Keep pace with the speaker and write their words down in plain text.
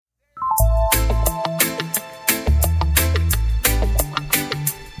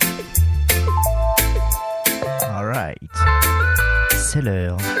c'est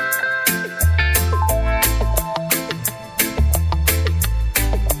l'heure.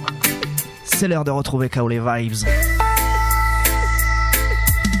 C'est l'heure de retrouver Kaolé Vibes.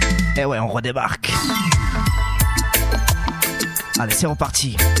 Et ouais, on redébarque. Allez, c'est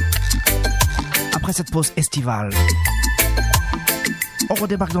reparti. Après cette pause estivale, on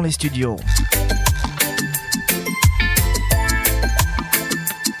redébarque dans les studios.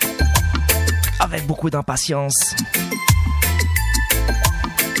 Avec beaucoup d'impatience.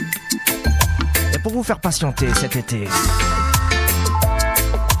 Et pour vous faire patienter cet été,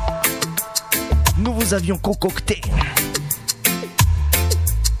 nous vous avions concocté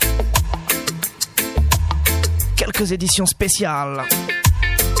quelques éditions spéciales.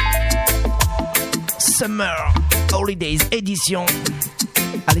 Summer Holidays Edition.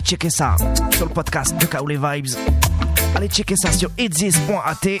 Allez checker ça sur le podcast de Kaolé Vibes. Allez checker ça sur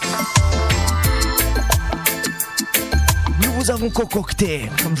itzis.at. Nous vous avons concocté,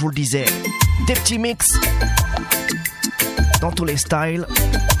 comme je vous le disais, des petits mix dans tous les styles.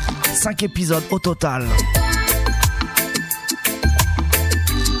 5 épisodes au total.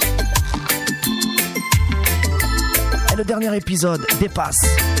 Et le dernier épisode dépasse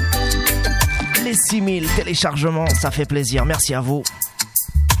les 6000 téléchargements. Ça fait plaisir. Merci à vous.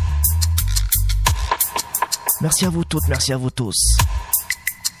 Merci à vous toutes, merci à vous tous.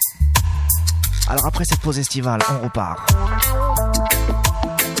 Alors après cette pause estivale, on repart.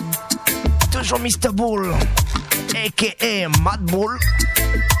 Toujours Mr. Bull, a.k.a. Mad Bull,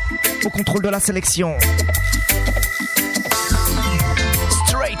 au contrôle de la sélection.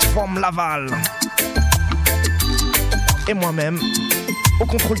 Straight from Laval. Et moi-même, au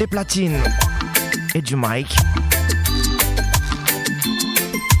contrôle des platines et du mic.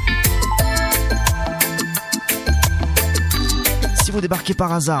 Si vous débarquez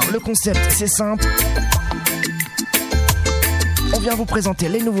par hasard, le concept c'est simple. On vient vous présenter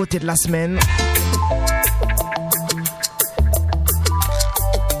les nouveautés de la semaine.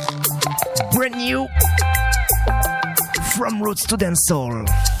 Brand new from Roots to Dancehall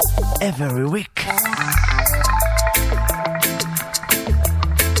every week.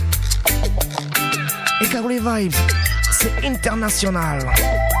 Et Kaolé Vibes, c'est international.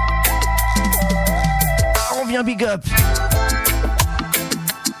 On vient big up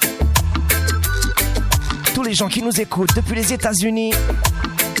tous les gens qui nous écoutent depuis les États-Unis,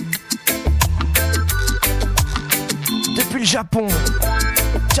 depuis le Japon.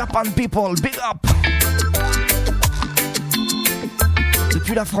 Japan people, big up.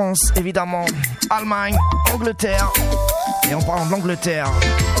 Depuis la France, évidemment, Allemagne, Angleterre. Et en parlant de l'Angleterre,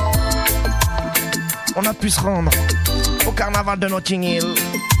 on a pu se rendre au carnaval de Notting Hill.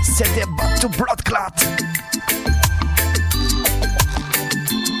 C'était Back to Blood Clot.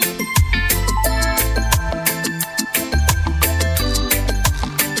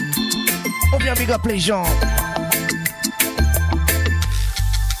 On vient big up les gens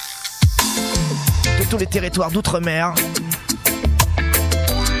de tous les territoires d'outre-mer.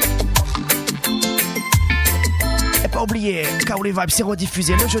 Et pas oublier, Kaolé Vibes c'est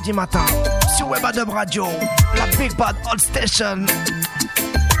rediffusé le jeudi matin sur Webadub Radio, la Big Bad Old Station,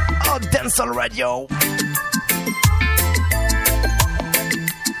 Old Dancehall Radio.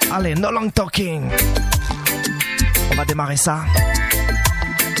 Allez, no long talking. On va démarrer ça.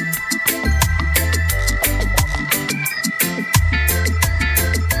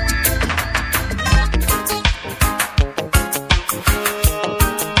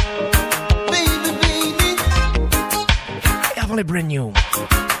 Les brand new,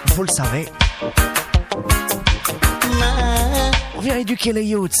 vous le savez, on vient éduquer les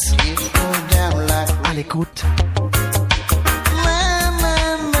youths à l'écoute.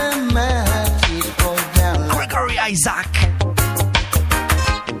 Gregory Isaac,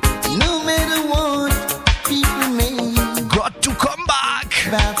 no matter what people may got to come back.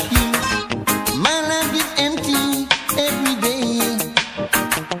 about you, my life is empty every day.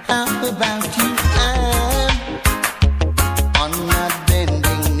 How about you? I'm on my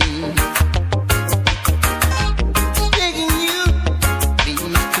bending knee, begging you,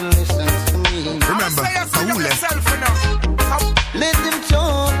 please to listen to me. Remember, Let them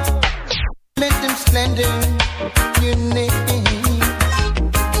talk, let them slander your name.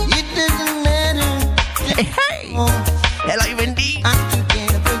 It doesn't matter. Hey, hey, elle a even dit, I'm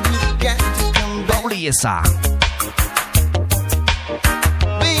together, you got to come pas back. oublier ça.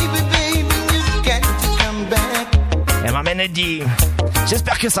 Baby, baby, you got to come back. Elle m'amène et dit,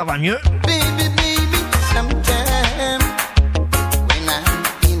 j'espère que ça va mieux. Baby, baby, sometime when I'm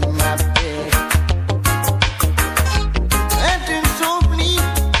in my bed, I turn softly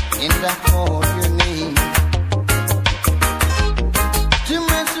and I call your name.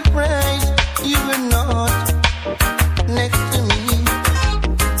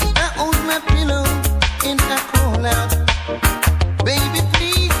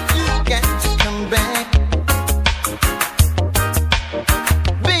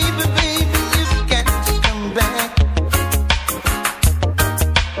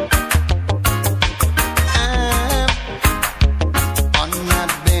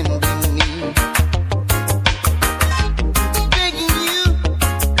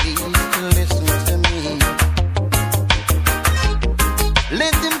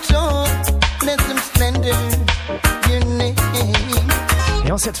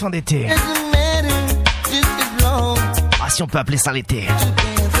 Et en cette fin d'été, si on peut appeler ça l'été,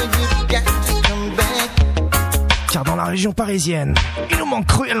 car dans la région parisienne, il nous manque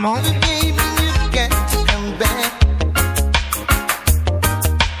cruellement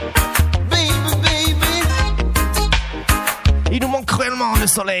le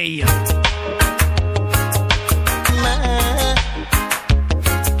soleil.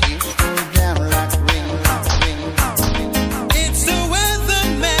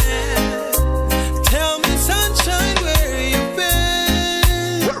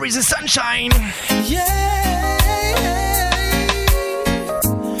 The sunshine. Yeah,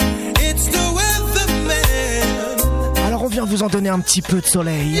 it's the weatherman. Alors on vient vous en donner un petit peu de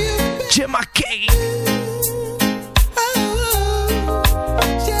soleil. Gemma K.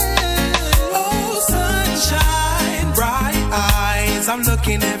 Oh, sunshine, bright eyes. I'm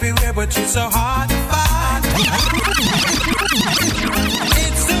looking everywhere, but you're so hard to find.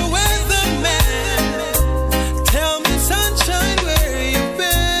 It's the weatherman. Tell me, sunshine, where you've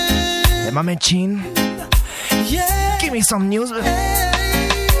been. My man Chin, yeah. Give me some news.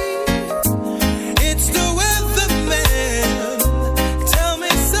 It's the weatherman. Tell me,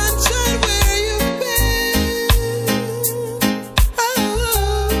 sunshine, where you've been. Oh,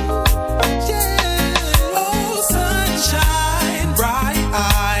 yeah. Oh, sunshine, bright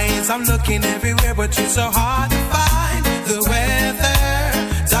eyes. I'm looking everywhere, but you're so hard to find. The weather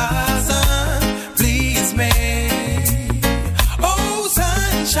doesn't please me. Oh,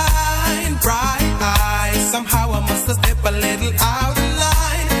 sunshine, bright eyes. Somehow I must have stepped a little out of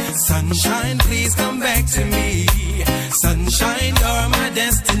line. Sunshine, please come back to me. Sunshine, you're my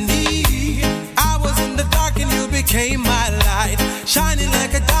destiny. I was in the dark and you became my light, shining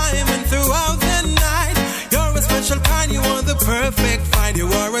like a diamond throughout the night. You're a special kind, you are the perfect find. You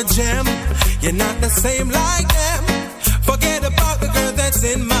are a gem, you're not the same like them. Forget about the girl that's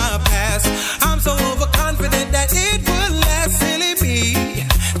in my past. I'm so overconfident that it will last. Silly me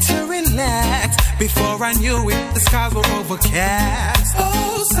to relax. Before I knew it, the skies were overcast.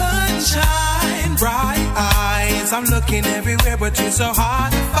 Oh, sunshine, bright eyes. I'm looking everywhere, but you're so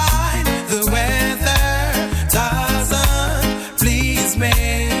hard to find. The weather doesn't please me.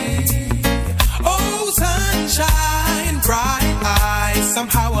 Oh, sunshine, bright eyes.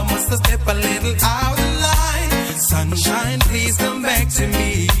 Somehow I must have stepped a little out of line. Sunshine, please come back to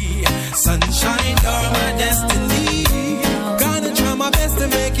me. Sunshine, you're my destiny. Gonna try my best to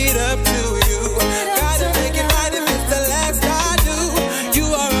make it up to you. Gotta make it right if it's the last I do. You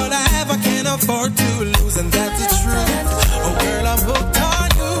are all I have, I can't afford to lose, and that's the truth. Oh girl, I'm hooked on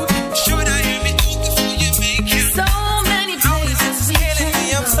you. Should I hear me out before you make it? So many places we Killing me,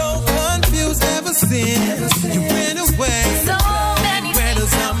 I'm so confused ever since you went away. So many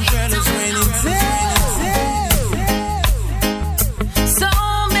Umbrellas, umbrellas, raining days. So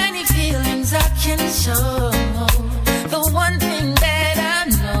many feelings I can show. The one thing that I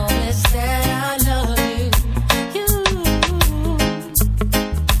know is that I love you.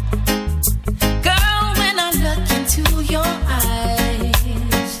 Girl, when I look into your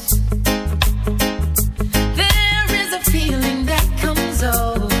eyes, there is a feeling that comes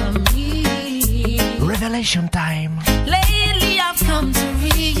over me. Revelation time. Lately I've come to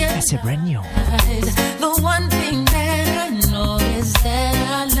realize C'est brand new. the one thing that I know is that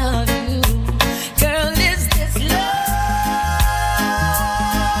I love you. Girl, is this love?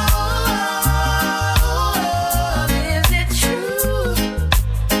 Is it true?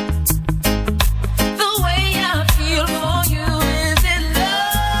 The way I feel for you, is it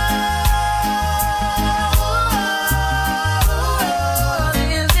love?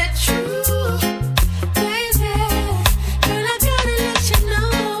 Is it true? Baby, girl, I gotta let you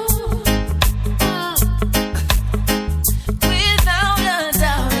know. Without a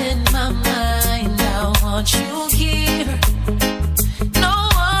doubt in my mind, I want you here. No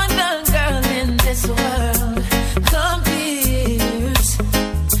other girl in this world compares.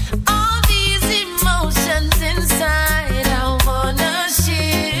 All these emotions inside, I wanna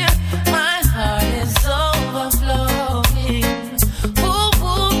share. My heart is overflowing. Ooh,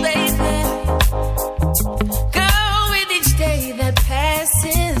 ooh, baby. Girl, with each day that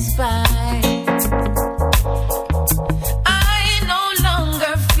passes by, I no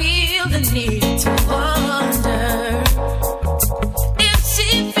longer feel the need to wonder if she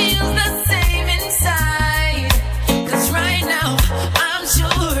feels the same inside. 'Cause right now, I'm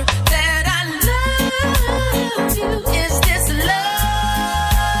sure that I love you. Is this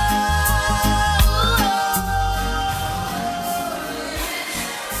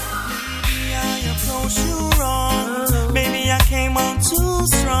I approach you wrong. Maybe I came on too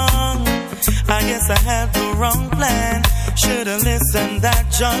I guess I had the wrong plan. Should've listened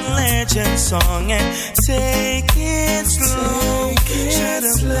that John Legend song and take it slow.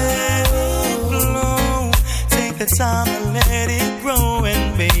 Should've let it blow. Take the time and let it grow,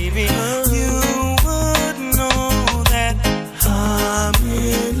 and baby, you would know that I'm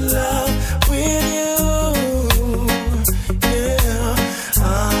in love with you. Yeah,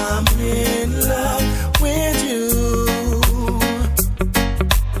 I'm in love with you.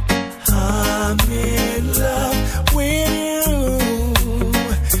 I'm in love with you,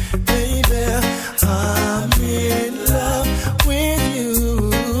 baby. I'm in love with you.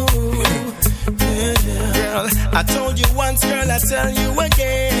 Yeah. Girl, I told you once, girl, I tell you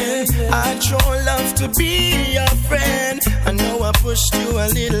again. I'd sure love to be your friend. I know I pushed you a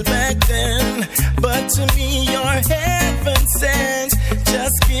little back then, but to me you're heaven sent.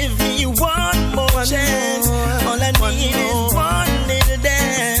 Just give me one more chance. All I need is one little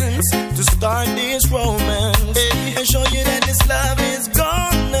dance to start this romance and show you that this love is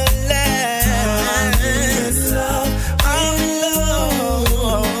gonna last. I'm in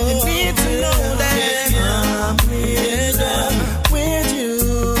love. You need to know that I'm in love with you.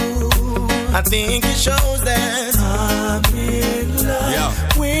 I think it shows that I'm in love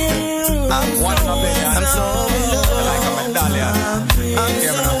with you. I'm so in love. I'm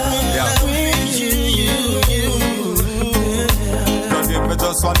so in love with you. Give me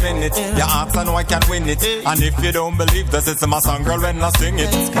just 1 minute. You ask, I know I can win it. And if you don't believe this, it's my song, girl, when I sing it.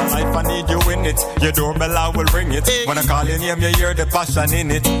 Life, I need you in it. Your doorbell, I will ring it. When I call your name, you hear the passion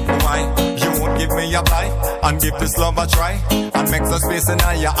in it. Why? You won't give me a lie and give this love a try. And make some space in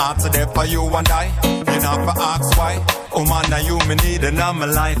your heart, so there for you and I. You not for ask why. Oh man, now you me need in my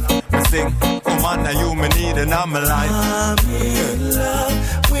life. Me sing. Oh man, now you me need in my life. I'm in love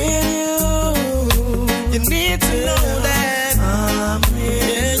with you. You need to know that I'm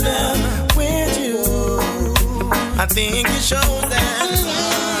in love with you. I think it shows that I'm in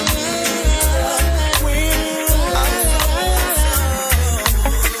love with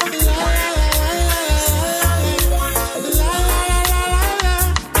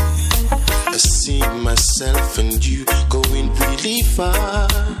I see myself and you going really far.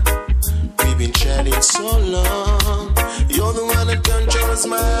 We've been chatting so long. You're the one that controls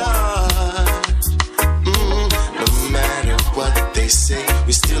my heart. No matter what they say,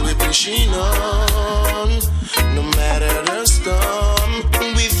 we still be pushing on. No matter the storm,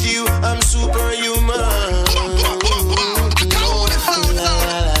 with you I'm superhuman.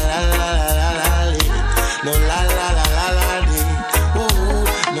 No la la la la la la. Ooh,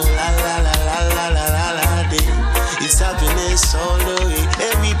 no la la la la la la la la. It's happiness all the way,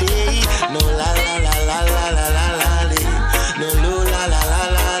 every day. No la la la la la la la la. No lo la la la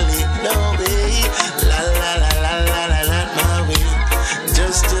la la. No way, la la la la la la la. My way,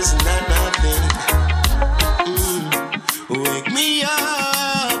 just is not nothing. Wake me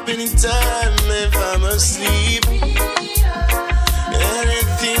up anytime if I'm asleep.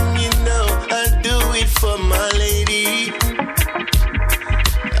 Anything you know, I do it for my lady.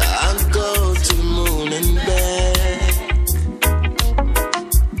 I'll go to the moon and back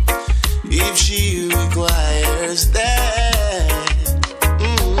if she requires that.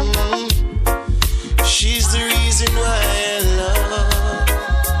 She's the reason why I love.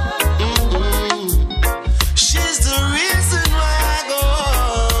 She's the reason why I go.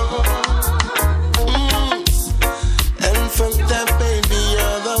 And from that baby,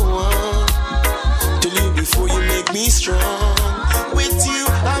 you're the one to live before you make me strong. With you,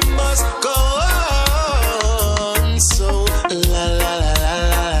 I must go on. So la la la la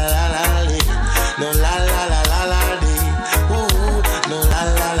la la la la. No la la la la la la. Ooh, no la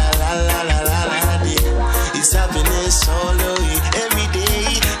la la la la la la la. It's happiness all the way, every day.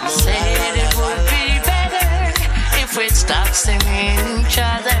 No, said it would be better if we'd stop singing each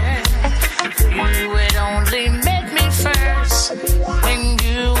other. You had only met me first when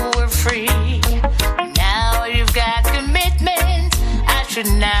you were free. Now you've got commitment. I should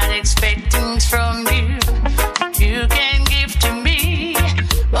not expect things from you. You can give to me.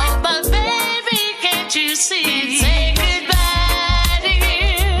 Oh, but baby, can't you see? Say goodbye to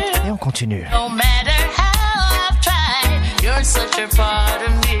you. Et on continue. No matter how I've tried, you're such a part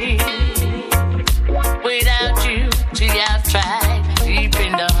of me. Without you, see, I've tried deep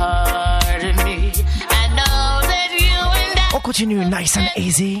in the heart of me. I know that you and I On continue, nice and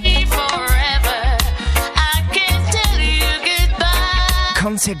easy. be forever. I can't tell you goodbye.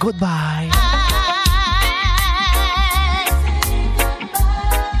 Can't say goodbye.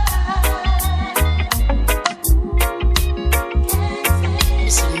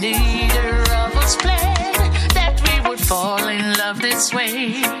 It's neither of us planned that we would fall in love this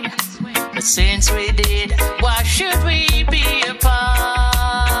way. But since we did, why should we be apart?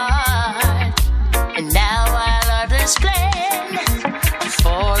 And now I'll understand to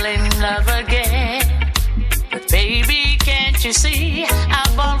fall in love again. But baby, can't you see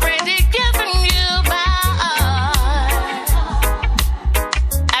I've already given you my heart?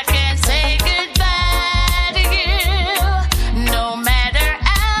 I can't say goodbye to you, no matter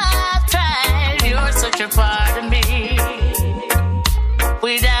how I've tried. You're such a part of me.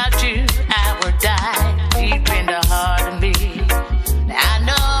 Without you, I would die deep in the heart of me. I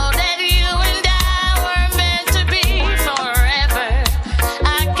know that you and I were meant to be forever.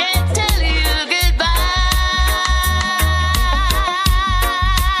 I can't tell you goodbye.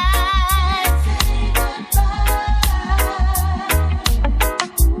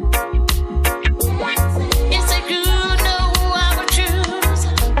 It's like you know who I would choose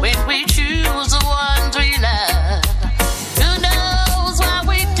when we choose the ones we love. Who knows why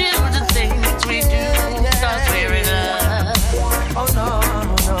we do the things we do? 'Cause we're in love. Oh no,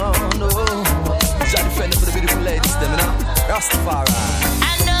 no, no. Johnny friend for the beautiful ladies, them, you know? Rastafari.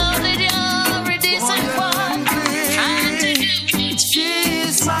 I know that you're a decent one, trying to do what's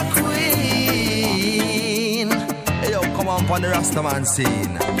She's my queen. Hey yo, come on the Rastaman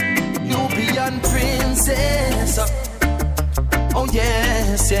scene. Nubian princess. Oh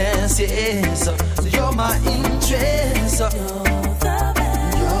yes, yes, yes. So you're my interest.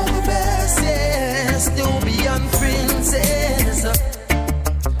 You're the best, yes. Nubian princess.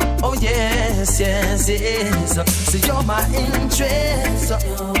 Oh yes, yes, yes. So you're my interest.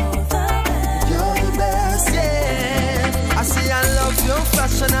 You're the best, yeah. I say I love your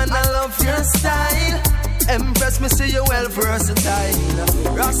fashion and I love your style. Empress, me see you well versatile.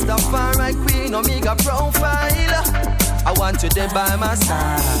 Rastafari queen, Omega profile. I want you there by my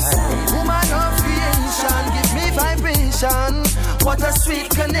side. Woman of creation, give me vibration. What a sweet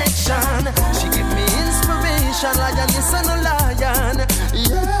connection. She give me inspiration, lioness and a lion.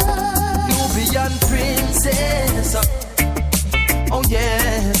 Yeah, Nubian princess. Oh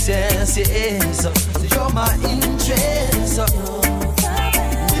yes, yes, yes. You're my interest.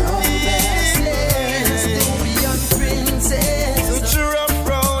 You're the best, yes. Nubian princess. So rough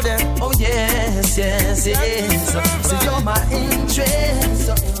road, oh yes, yes, yes. So you're my interest.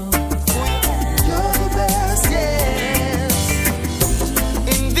 You're the best, yes.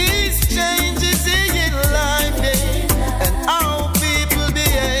 in these changes in life, yeah, and how people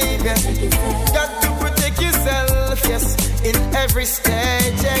behave, yeah, got to protect yourself, yes, in every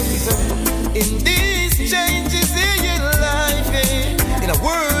stage, yeah. In these changes in life, yeah, in a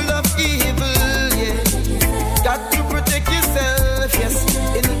world of evil, yeah, got to protect yourself, yes,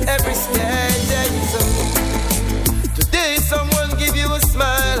 in every stage, yeah. Today someone give you a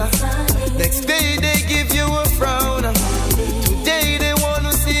smile, next day they give you a frown. Today they want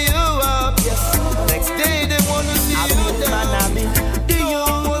to see you up, yes, next day they want to see you down.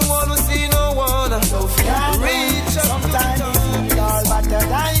 No one want to see no one reach up to the top.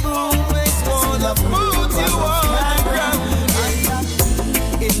 Always wanna put you on the ground.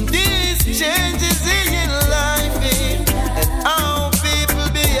 In these changes in life, and how people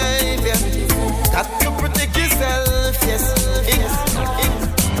behave, yeah, got to protect yourself, yes.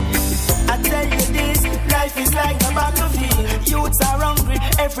 I tell you this, life is like a battlefield. Youths are hungry,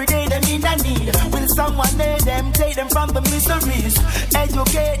 every day they need a need. Will someone aid them, take them from the miseries?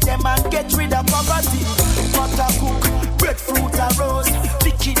 Educate them and get rid of poverty. Butter cook, breadfruit and roast.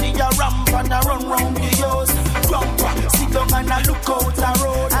 Bikini a ramp and a run round the house. Grandpa, sit down and a look out the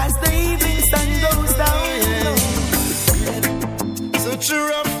road. As the evening sun goes down. Such a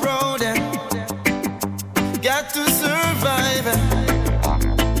rough road, got to survive.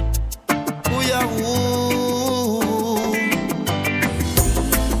 Ooh, yeah, ooh.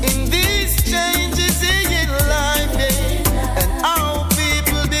 In these changes in life, yeah, and how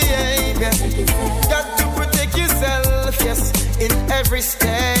people behave, yeah, got to protect yourself, yes, in every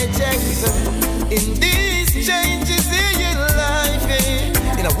stage, yeah. In these changes in life,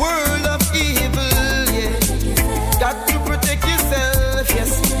 yeah, in a world of evil, yeah, got to protect yourself,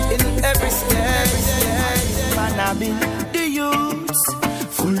 yes, in every stage, yeah. Man, I be the youths,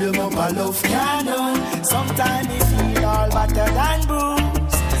 full them up a love cannon. Sometimes it feel all better than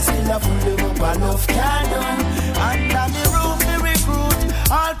bruise. Still a full them up a love cannon. Under me roof, me recruit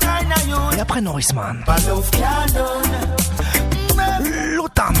all kind of youth. Et après Norrisman, A love cannon.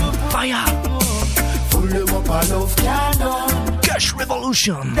 Lotan, Fire, Full them up a love cannon. Cash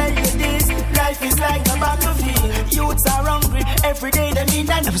Revolution. Tell you this, life is like a battlefield. Youths are hungry, every day they need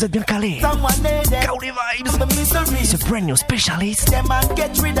a Vous êtes bien calés. someone need them. Kaoli Vibes. The misery. C'est brand new specialist. Them and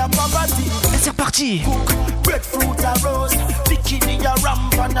get rid of poverty. Et c'est reparti. Cook, breadfruit a roast. Bikini a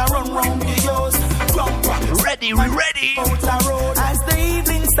ramp and a run round the ready, we ready. Out the road as the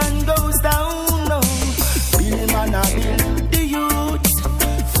evening sun goes down. No. Bill man a bill the youth.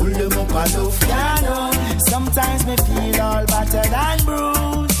 Full them up a love cannon. Sometimes me feel all battered and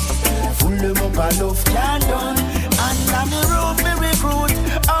bruised. Full them up a love cannon. And on the road me recruit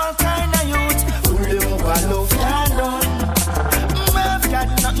all kind of youth. Full them up a love cannon. I've got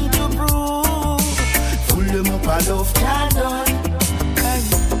nothing to prove. Full them up a love cannon.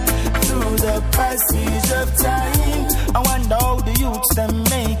 Through the passage of time, I wonder how the youths them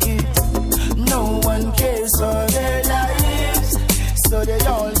make it. No one cares for their lives, so they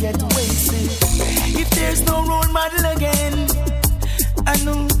all get wasted. If there's no role model again, on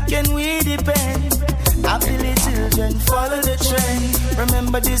who can we depend? Happy little children follow the trend.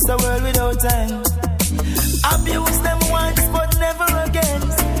 Remember this a world without end. Abuse them once but never again.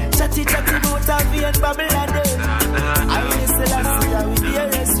 Chatty about a V and bubble a day. I will still I will be a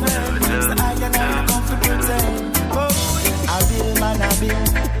best friend. So I can have the comfort pretend. Oh, I build man, I build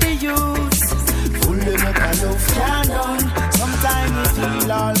the youth. Full them up a love cannon. Sometimes you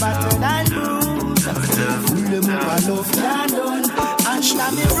feel all battered and bruised. Full them up a love cannon. And now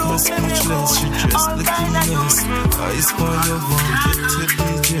me roof, me roof. All kind of youth. Eyes for your one, get to the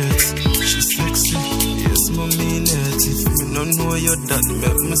jets. She's sexy, yes, me mean it. If me no know your dad,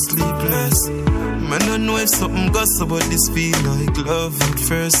 make me sleepless. Me no know if something goes about this feel like love at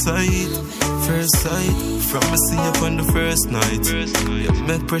first sight. First sight, from me see you on the first night. You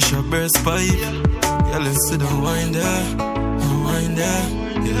make pressure burst pipe. Yeah, let's sit down, wind there,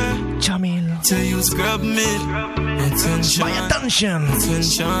 yeah. Jamil. Tell you grab me, attention, my attention.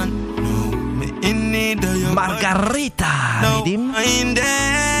 Attention, no, me in need of your Margarita, no, Ridim. Wind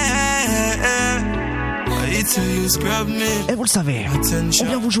there. Et vous le savez, on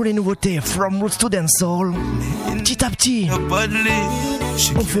vient vous jouer les nouveautés From Roots to Dancehall. Petit à petit,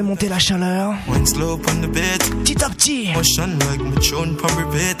 on fait monter la chaleur. Petit à petit.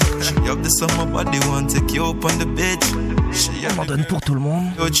 On en donne pour tout le monde.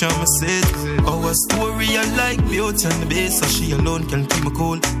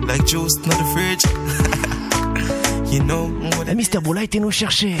 Et Mr. Boula était nous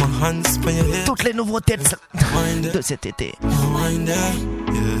chercher toutes les nouveautés de cet été.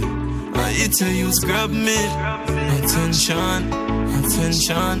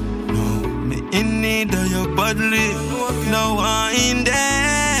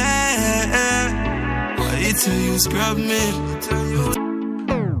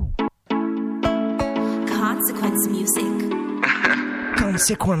 Consequence music.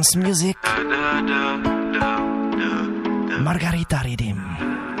 Consequence music. Margarita Ridim.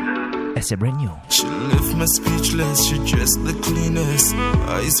 It's a brand new. She left me speechless, she dressed the cleanest.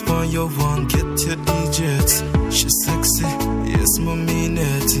 Eyes for your one, get your digits. She's sexy, yes, me mean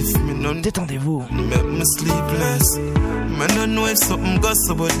it. If me no détendez-vous, make me sleepless. Me no know if something goes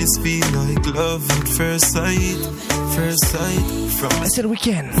about this feel like love at first sight. First sight, from c'est le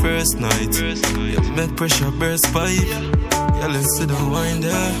week-end. First night, you make pressure burst pipe. Yeah, let's sit down, wind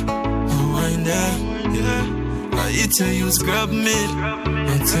there, yeah. I tell you, grab me,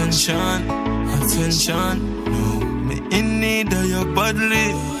 attention, no, me in need of your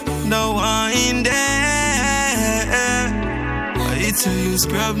body, no wind there. I tell you,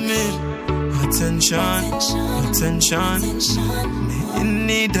 grab me, attention, me in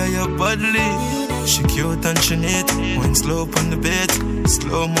need of your body. She cute and she neat, wine slow on the bed,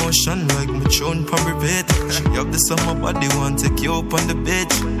 slow motion like my tune pump repeat. She have the summer body, want take you up on the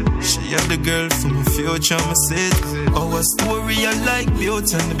beach. She have the girl from my future, my seat. Our story, I like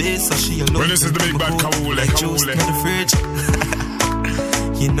beauty on the base, so she alone. Well, this is the big bad Kawule, like juice in the fridge.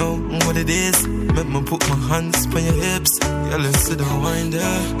 You know what it is, make me put my hands on your hips. Yeah, let's sit down, wind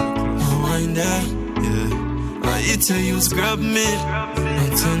there, yeah. I tell you, grab me,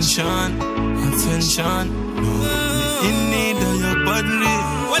 attention, no, me in need of your body,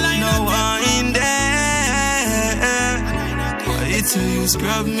 no wind there. I tell you,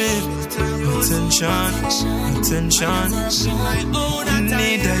 grab me, attention, in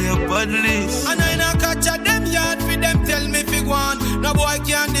need of your body. And I not catch a them yard for them tell me fi go on. No boy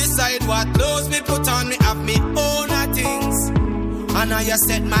can decide what clothes me put on. Me have me own things, and I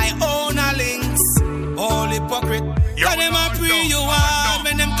set my own links. All hypocrite, cause them a pray you hard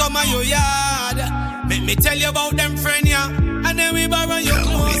when them come on your yard. Make me tell you about them friend ya, and then we borrow your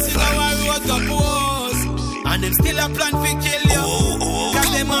clothes in our road to pose. And them still a plan fi kill you,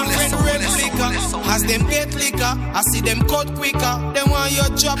 cause them a friend red liquor. As them get liquor, I see them cut quicker. Them want your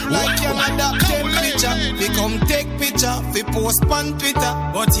drop like Canada temperature. They come take picture, fi post on Twitter.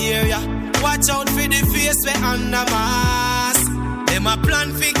 But here ya, watch out for the face we under mask. Them a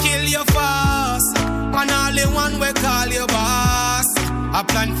plan fi kill you fast. And all the one we call you boss. I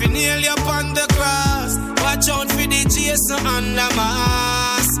plan to nail you upon the cross. Watch out for the Jason and the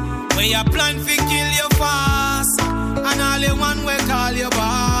mask. Where you plan to kill you fast. And all the one we call you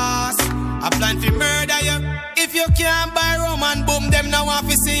boss. I plan to murder you. If you can't buy rum and boom, them now want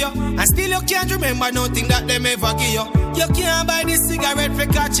to see you. And still you can't remember nothing that them ever give you. You can't buy the cigarette for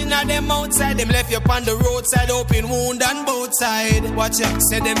catching at them outside. Them left you on the roadside, open wound on both sides. Watch out,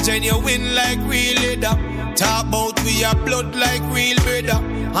 say them genuine like real leader. Talk about we are blood like real brother.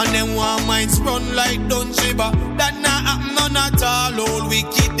 And them one minds run like Dunjiba. That not happen none at all, all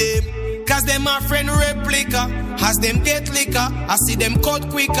wicked them. Cause them a friend replica. As them get liquor, I see them cut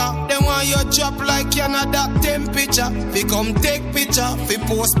quicker. Them want your job like Canada temperature. They come take picture, they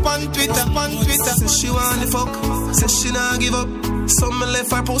post on Twitter, on Twitter. Say she want the fuck, say she not give up. Some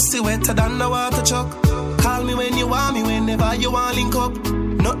left her pussy wetter than the water chuck. Call me when you want me, whenever you want link up.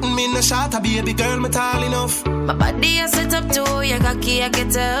 Nothing mean a shot, a baby girl, me tall enough. My body I set up too, you cocky, I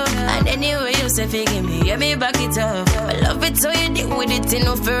get up. And anyway you say forgive me, yeah me back it up. I love it so you deal with it,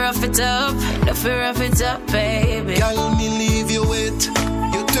 no fear of it up. No fear of it up, baby. Girl, me leave you wet.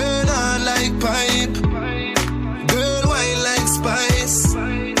 You turn on like pipe. Girl, wine like spice.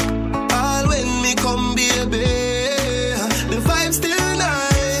 All when me come, baby, the vibe still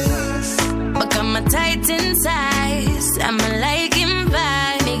nice. But I'm a tight in size, I'm a like him vibe.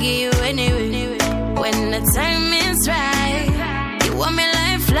 Me give you anyway, when the time is right. You want me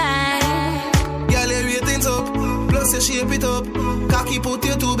lifeline. Girl, your ratings up, plus you shape it up. Cocky put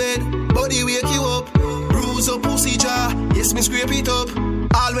you to bed, body wake you up. Bruise up pussy jaw, yes me scrape it up.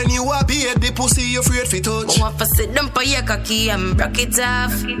 All when you are beard, the pussy you afraid fi touch. Want to sit down for your cocky and break it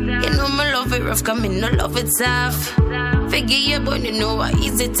off. You know me love it rough, come in no love it soft. Figure you but you know I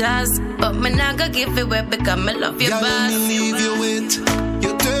easy task. But me not gonna give it away because me love your boss. Girl, me leave you wet.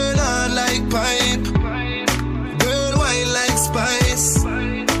 You turn on like pipe. Girl, wine like spice.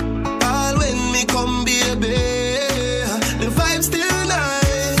 All when me come, baby, the vibe still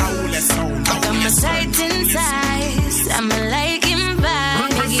nice. I'm a tight in size, I'm a like him vibe.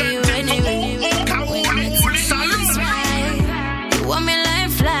 I give you anyway, when the time is right. You want me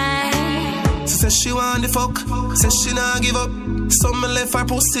lifeline. She says she want the fuck, says she not give up. Some left her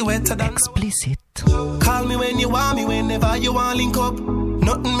pussy wetter than explicit. Call me when you want me, whenever you want link up.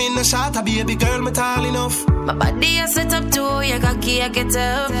 Nothing mean a shot, a baby girl, me tall enough. My body I set up too, you cocky, I get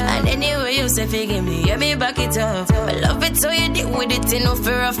up. And anyway you say forgive me, yeah me back it up. I love it so you deal with it, no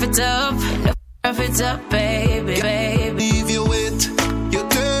fear of it up. No fear of it up, baby, baby. Leave you wet, you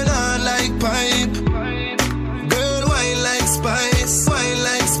turn on like pipe. Girl, wine like spice, wine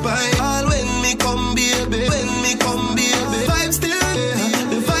like spice. All when me come, baby, when me come, baby. Vibe still,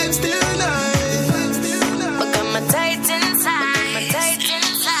 the vibe still nice. But I'm a tight inside, I'm tight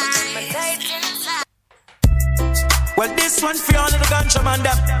inside, I'm tight inside. Well, this one for all of the ganja man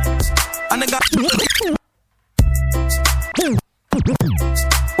them. And the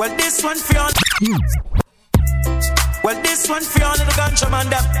well, this one for all. Well, this one for all of the ganja man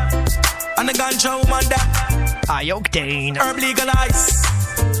them. And the ganja woman them. High octane. Herb legalize.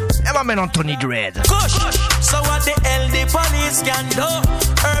 Et ma maintenant Tony Dread. Kush. So what the hell the police can do?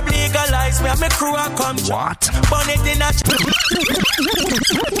 Herb legalize me and my crew a come. What? Burn it in a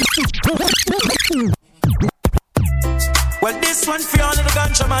well, this one for all of the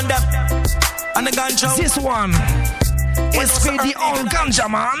ganja man them. And the ganja. This one is for the old ganja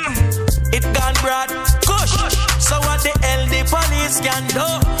man. It gone broad. Kush. So what the hell the police can do?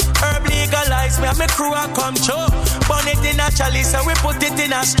 Herb legalize me and my crew a come true. Burn it in a chalice and we put it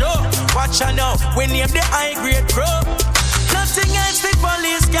in a straw. Watch ya now, we name the high grade crew. Nothing else the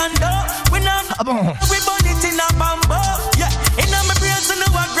police can do. We not we burn it in a bamboo. Yeah, in a my brains in a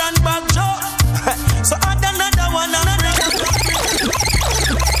grand bag joe. So add another one and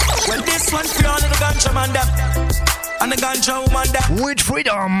well, this one for all of the ganja man them. And the ganja woman that with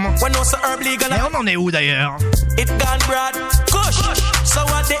freedom. When was the herb legal? Et on en est où d'ailleurs? It gone broad. Kush. So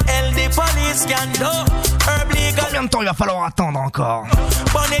what the hell the police can do? Herb legal. Combien de temps il va falloir attendre encore?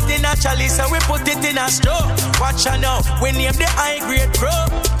 Burn it in a chalice and we put it in a straw. Watch ya now, we name the high grade pro.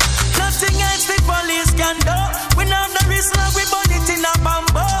 Nothing else the police can do. We know the reason we burn it in a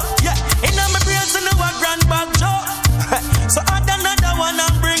bamboo. Yeah, in a my brains in a grand bag joe. So add another one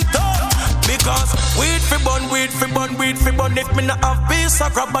and bring two. Because weed fi bun, weed fi bun, weed fi bun. If me not have piece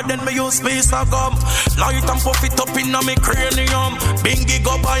of grabber, then me use piece of gum. Light and puff it up in a me cranium. Bingy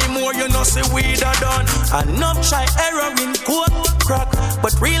go buy more, you know see weed a done. And not try heroin, coke, crack.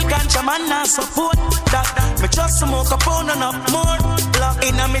 But real ganja man not support that. Me just smoke a pound and up more. Lock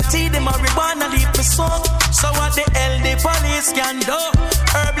in a me tea, the marijuana leave me soak. So what the hell the police can do?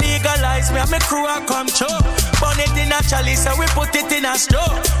 Herb legalize me and my crew a come through. Burn it in a chalice and we put it in a straw.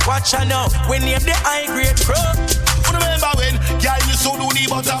 Watch out now, we name the high grade crew. Remember when girl used to do the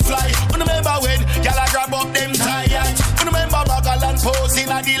butterfly? Remember when girl a grab up them tight? Remember Bagel and posing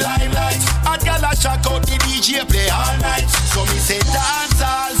at the limelight? And girl a shock out the DJ play all night. So me say dance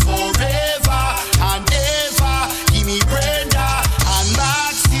all forever and ever. Give me Brenda and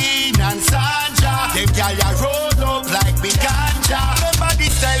Maxine and Sandra. Them girl a roll up like me ganja. Remember the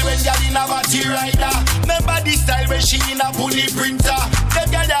style when girl in a batty rider? Remember the style when she in a bully printer? Them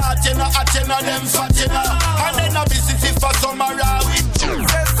girl a Athena, them fatina. And then a business if for summer with you.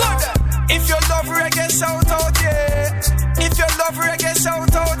 If you love reggae, shout out, yeah. If you love reggae,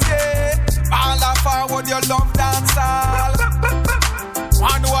 shout out, yeah. All I forward your love dancehall.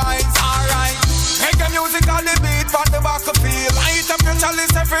 One wise, alright. Reggae music on the beat, from the back of field. Light up your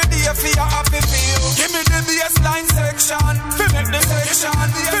chalice every day for your happy feel. Give me the bass line section. We make the section.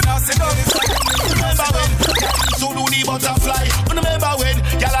 Remember when so do the butterfly? Remember when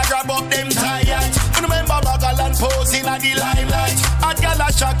y'all a grab up them tight? Remember Bagel and posing at the limelight? And y'all a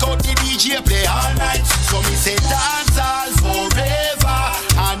shock out the DJ play all night. So me say dance all forever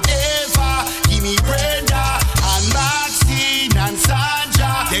and ever. Give me Brenda and Maxine and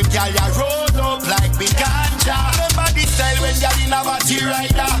Sandra. Them y'all a roll up like me ganja. Remember the style when y'all in a batty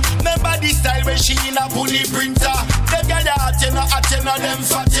rider? Remember the style when she in a bully printer? Them y'all a Athena, them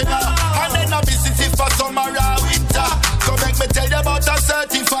fatina. And then a business if for summer or winter. So make me tell you about a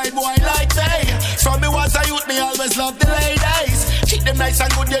certified boy like me. From me was a youth, me always love the ladies. Treat them nice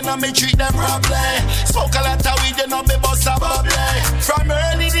and good, you know me treat them properly. Smoke a lot of weed, you know me bust a bubbly. From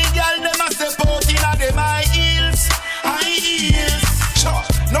early the girl, them a step out in a them high heels. Sure,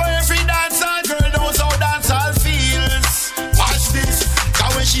 no every dancehall girl knows how dancehall feels. Watch this,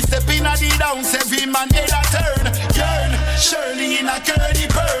 cause when she step in a the dance, every man head a turn. Yearn, Shirley in a curly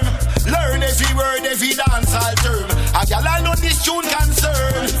perm. Learn every word, every dancehall term. A gal I know this tune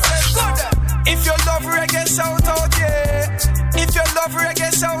concern. If you love reggae, shout out, yeah. If you love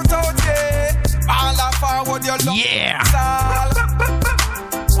reggae, shout out, yeah. All I forward your love. Yeah.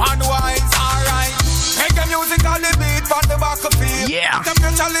 One wise, alright. Reggae music on the beat, from the back of field. Yeah. Pick up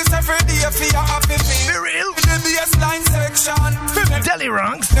your chalice every day for your happy feel. Be real. In the bass line section. Deli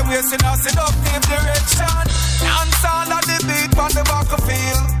Ranks. The wasting us in up in direction. Dance all on the beat, from the back of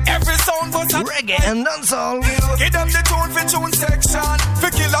field. Every sound was a reggae and dancehall. Give them the tune for tune section. For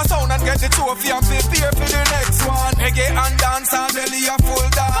kill a sound and get the trophy and prepare for the next one. Reggae and dancehall, belly a full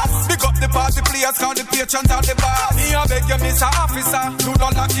dance. Pick up the party players, call the patrons and the boss. Me a beg you, Mr. Officer, do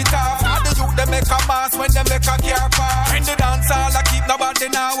not lock it off. All the youth, they make a mass when they make a car park. When the dancehall, I keep nobody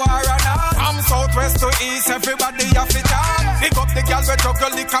now war and all. From southwest to east, everybody have it on. Pick up the girl, we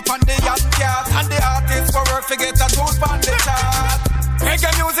juggle the cap and the young cat. And the artists for work, forget a tune on the chart.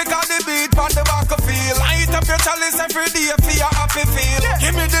 Reggae music on the beat, on the back of feel. Light up your chalice every day for your happy feel.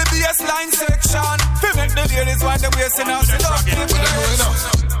 Give me the bass line section. We make the ladies while they're wasting us.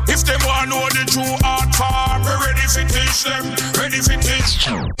 If they want to know the true art form, we're ready for teach them, ready for teach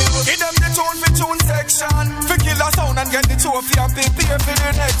them. Give them the tune for tune section. For kill a sound and get the trophy and prepare for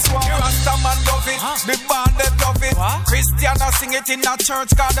the next one. Rasta man love it, the band they love it. Christian sing it in a church,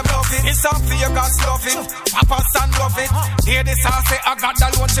 God they love it. It's a Vegas love it, Papa San love it. Ladies I say I got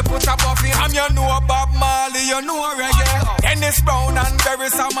the loan she put above it. And you know Bob Marley, you know reggae. Dennis Brown and Barry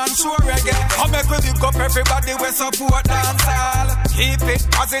Salmon sure reggae. Come make we pick up everybody we support dancehall. Keep it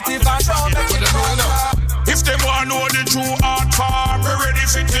positive and round the If they want to know the true art form, we're ready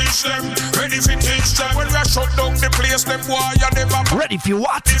for teach them, ready for teach them. When we shut down the place, them boy you never ready for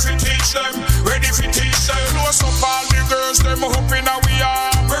what? Ready for teach them, ready for teach them. Close up all the girls, them up in a we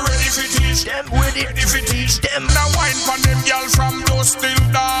are. We're ready for teach them, ready for teach them. Now wine for them girl from dusk till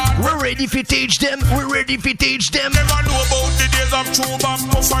dawn. We're ready for teach them, we're ready for teach them. Never know about the days of true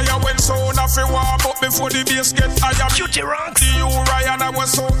bamboo fire when sound of a warm up before the bass get higher. Beauty Ranks. The you Ryan, I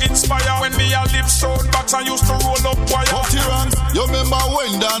was so inspired when me a live sound box I used to roll up wire. Beauty Ranks, you remember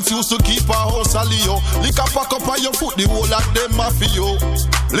when dance used to keep a house a Leo. Lick a pack up on your foot, the whole of them mafia.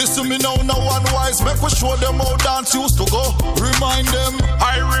 Listen me now, no one wise, make we show them how dance used to go. Remind them.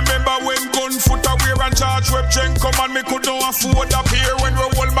 I remember when Gunfoot away and Charge Web Jen come and me could not afford up here. When we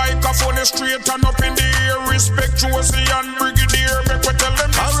hold microphone straight and up in the air. Respect Josie and Brigadier, make we tell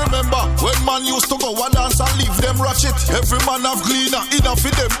them. I remember when man used to go and dance and leave them ratchet. Every man have cleaner, enough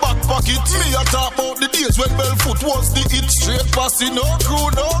in them back pocket. Me a talk about the days when Bellfoot was the hit. Straight passing, no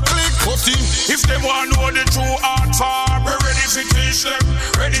crew, no click. Cutting. If they want to know the true art form, we're ready for teach them,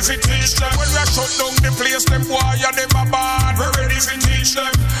 ready for teach them. When we shut down the place, them boy and them a bad. We're ready for teach them,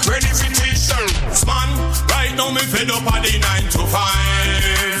 ready for teach them. Man, right now me fed up at the 9 to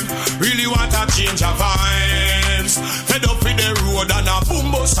 5. Really change of vibes. Fed up with the road and a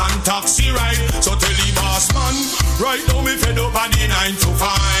boom bus and taxi ride. So tell the boss man, right now me fed up at the 9 to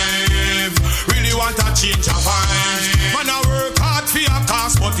 5. Really want a change of vibes. Man I work hard for your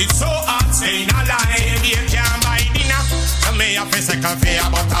cause, but it's so hard staying alive. You can't buy dinner, so me have a second for a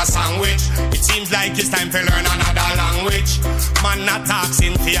butter sandwich. It seems like it's time to learn another language. Man not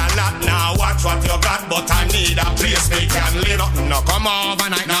taxing for a lot now. Watch what you got, but I need a place they can live. No come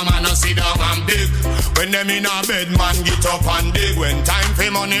overnight, no man no sit down and dig. When them in a bed, man get up and dig. When time for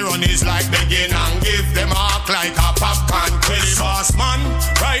money run is like begging and give. Them arc like a popcorn quiz. Boss man,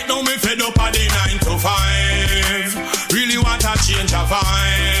 right now me fed up at the 9 to 5. Really want a change of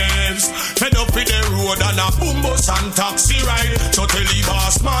vibes. Fed up with the road and a boom bus and taxi ride. So tell the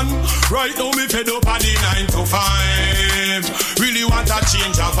boss man, right now me fed up at the 9 to 5. Really want a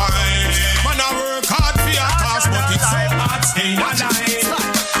change of vibes. Man I work hard for your cause, but it's so hard staying alive.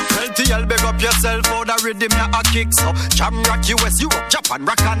 TL, big up yourself, for the rhythm ya a kick so. Jam rock US, Europe, Japan,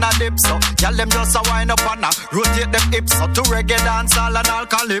 rock and a dip so. Y'all them just a wind up and a rotate them hips so. To reggae dance all and all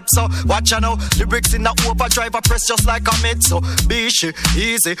calypso. Watch ya now, lyrics in the overdrive, I press just like a mid so. Bishi,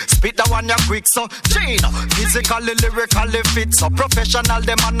 easy, spit the one ya quick so. Gina, physically, lyrically fit so. Professional,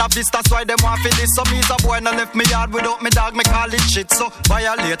 them and a vista, that's why them want for this so. Me's a boy no left me yard without me dog, me call it shit so.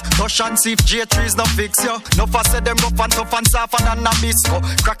 Violate, touch and see if J3's no fix yo. No for say them rough and tough and softer than a bisco.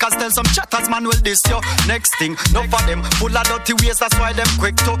 Crackers tell some chatters man will diss yo. Next thing, no for them full of dirty ways, that's why them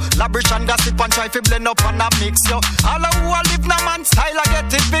quick to labrish and gossip and try to blend up and a mix yo. All who a live na man style I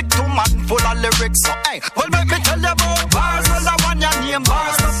get it big too man full of lyrics so hey. Well make me tell you about bars. Well I want your name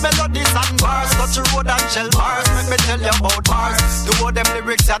bars, not melodies and bars, touch the road and shell bars. Make me tell you about bars. Do all them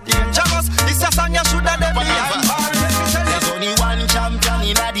lyrics are dangerous. This a song you shoulda them behind bars. There's only one champion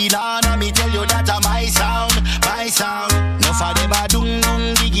in the land, and me tell you that a my sound, my sound. No for them a dung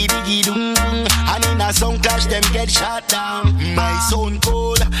dung diggy diggy dung dung, and in a sound clash them get shot down. My sound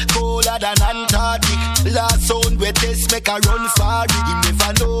cold, colder than Antarctic. Last sound we test make a run far. You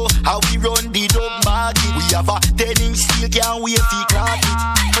never know how we run the dog market. We have a 10-inch steel, can't wait for crack it.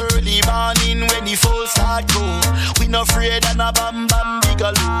 Early morning when the full start go, we no afraid and a bam bam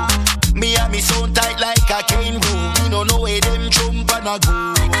bigelow. Me and me sound tight like a cane go. Me no know where them jump and a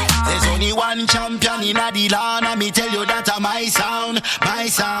go. There's only one champion in the land, and me tell you that a my sound, my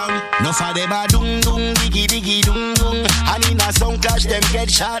sound. No for them a dung dung diggy diggy dung dung, and in a sound clash them get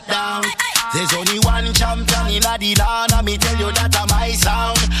shot down. There's only one champion in the land, and me tell you that a my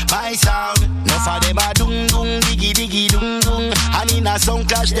sound, my sound. No for them a dung dung diggy diggy dung dung, and in a sound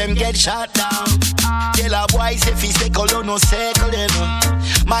clash them get shot down. Tell a boy say fi circle no circle you know.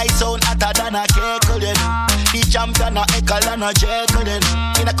 My sound hotter than a keckle you know. The champion a eckle and a jekyll you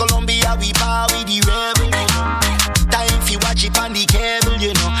know. In a Colombia we power with the rebel you know. Time fi watch it on the cable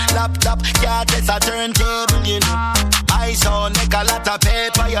you know. Laptop can't test a turntable you know. My sound make a lot of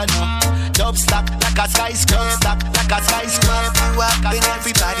paper you know. Dub stack like a skyscraper, stack like a skyscraper. You up and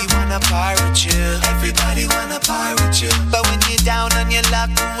everybody wanna pirate you. Everybody wanna pirate you. But when you're down on your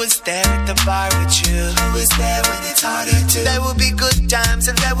luck, who was there at the bar with you? Who was there when it's harder to? There will be good times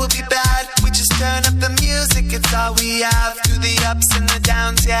and there will be bad. We just turn up the music, it's all we have. Through the ups and the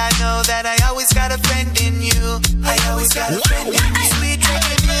downs, yeah, I know that I always got a friend in you. I always got a friend in you. Sweet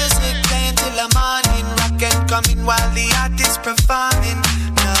reggae music playing till the morning. Rock and coming while the artist performing.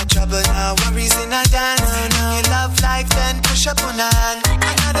 No trouble, no worries in a dance. No. You love life, then push up on a hand.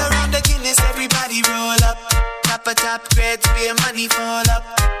 Another round of Guinness, everybody roll up. Top a top grade, spare money fall up.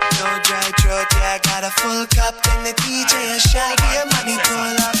 No dry throat, yeah, I got a full cup. Then the DJ a shot, your money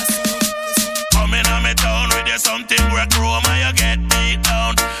pull up. Coming on me town with you something where chroma you get beat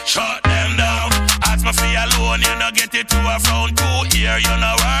down. Shut them down. Ask me for your loan, you no get it to a front. 2 year, you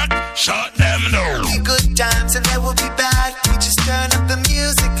no work. Shut them down. Be good times and there will be bad. We just turn up the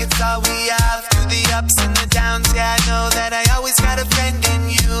music, it's all we have. Through the ups and the downs, yeah, I know that I always got a friend in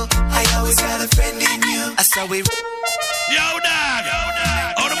you. I always got a friend in you. I saw we. Yo, dog.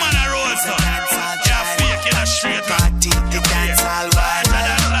 All the man I roll, so. Yeah, fake in a straight party, the dance all wild.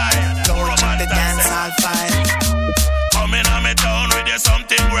 Don't check the dance all fine. Coming on me town with you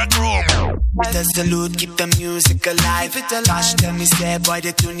something we're chrome. The salute, keep the music alive. Gosh, tell me, say, boy,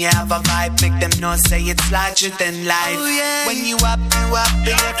 the tune you have a vibe. Make them know, say it's larger than life. Oh, yeah. When you up, and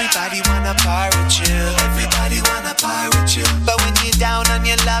everybody wanna pirate you. Everybody wanna pirate you. But when you're down on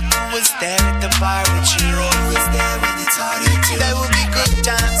your luck, who was there at the bar with you? Who was there when it's harder to? There will be good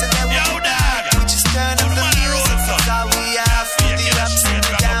times and there will be bad. We just turn up the music, it's all we have. The ups and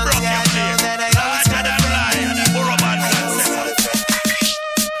the downs, yeah, I know that I always got a friend in you.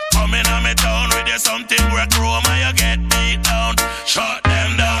 Coming on me town with you something where chroma you get beat down. Shut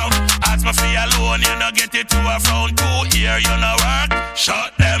them down. Ask me me feel alone, you no get it to a frown. 2 year, you no work,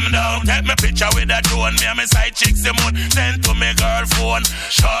 shut them down. Take me picture with a drone, me and my side chicks the moon. Send to me girl phone,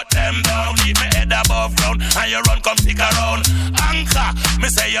 shut them down. Keep me head above ground, and you run come stick around. Anchor, me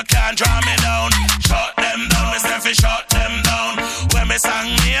say you can't draw me down. Shut them down, me say fi shut them down. When me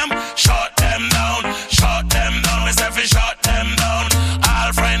sang name, shut them down. Shut them down, me say fi shut them down.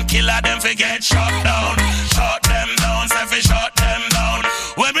 All friend killer them fi get shut down. Shut them down, say fi shut them down.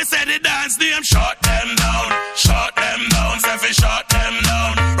 When me say the dance name, shut them down. Shut them down, say fi shut them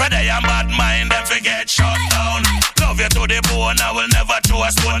down. Rather you mad mind them fi get shut down. Love you to the bone, I will never throw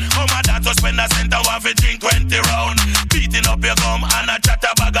a stone. Come a dance to spend a cent, I want fi drink 20 round. Beating up your gum and a chat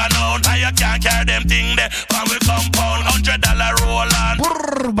a bag of noun. And you can't carry them thing there, when we compound. $100 roll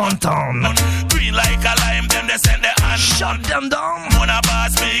on. Bonton. Green like a lime, them they send the hand. Shut them down. Wanna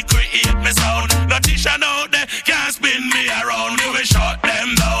boss me, create me sound. Letitia out there, can't spin me around. Me we shut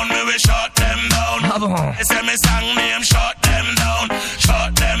them down, me we shut them down. They say me song name, shut them down.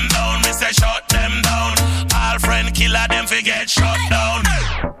 Shut them down, me say shut them down. All friend killer, them fi get shut down.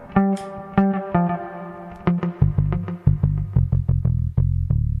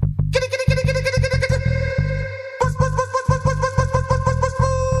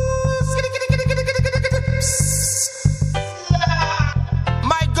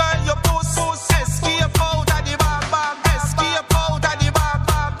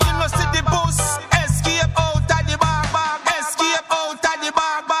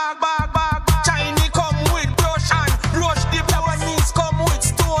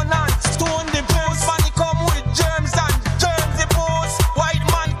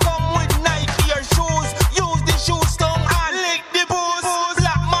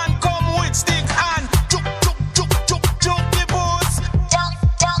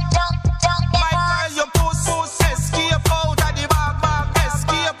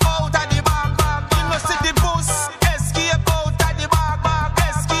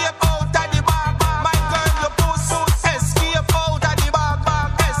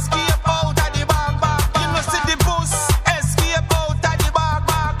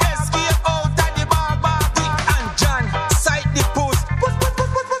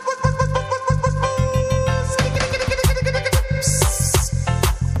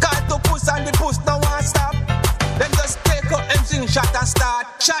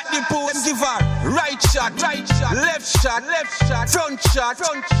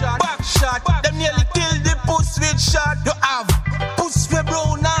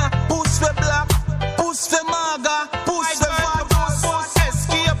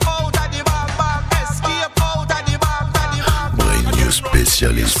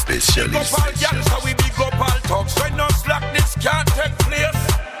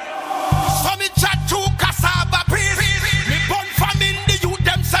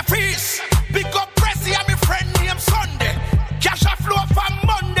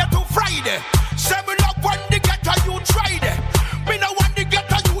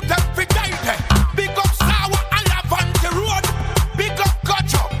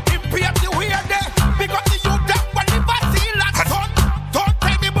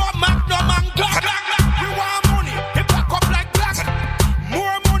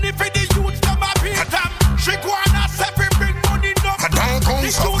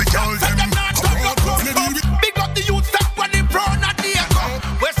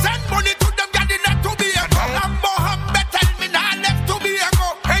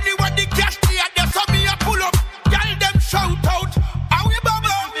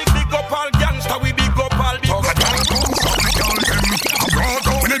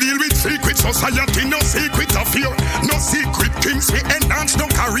 Society, no secret of fear. No secret things we enhance no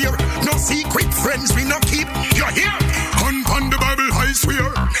career. No secret friends we no keep. You're here. On the Bible I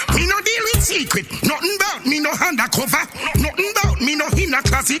swear. We no deal with secret. Nothing about me no undercover. Nothing about me no in a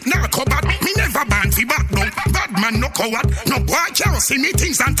closet, no cupboard. Me never ban fi back down. Bad man no coward. No boy can't see me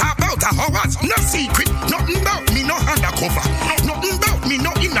things and talk about a hours. No secret. Nothing about me no undercover. Nothing about me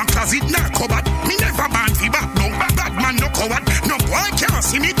no in a closet, no cupboard. Me never ban fi back down. Bad man no coward. No boy can't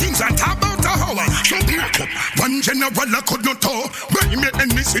see me things and talk about a hours. So black up. One general I could not talk. Bury me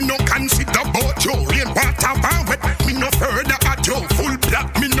anything no consider about you. Rain water bar wet. Me no further at you. Full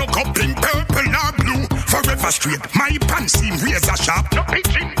black. Me no coupling purple or blue. Forever straight. My pants seem razor sharp. No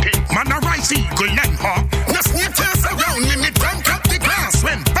pitching thing. Man a rise eagle and hawk. No snake chase around me. Me drunk up the glass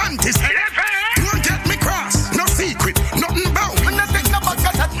when panties. Don't get me cross. No secret. Nothing about me. Nothing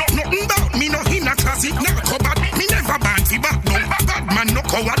about me. No in a closet. No cupboard. Me never ban fi back down. Bad man no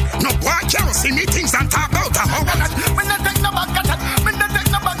coward. No boy can't see me things and talk about a hours. Me nothing about that. Me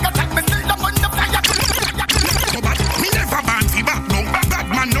nothing about that. Me still the one the fire. Me never ban fi back down. Bad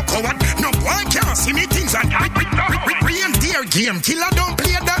man no coward. No Why can't see me things and reindeer game? Killer don't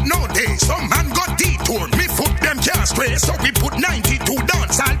play that nowadays. Some man got detour, me foot them can't stray. So we put 92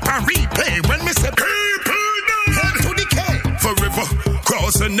 dance all pan replay. When me say people head to the K. Forever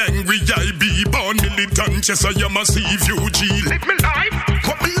cross an angry I be born militant. Yes, I am a CVUG. Live me life,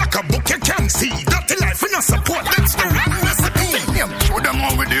 what me like a book you can't see. Dirty life we not support, that's the wrong recipe. Show them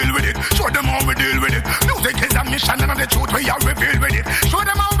how we deal with it. Show them how we deal with it. Music is a mission and the truth we are revealed with it. Show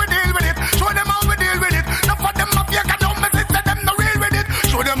them how we deal with it. Show them how we deal with it. Now for them up here, can no message to them no real with it.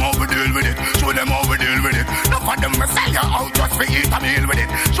 Show them how we deal with it. Show them how we deal with it. Now for them we sell you out just for eat a meal with it.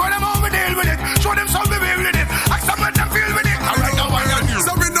 Show them how we deal with it. Show them how we deal with it. I some of them feel with it. Alright, now I know.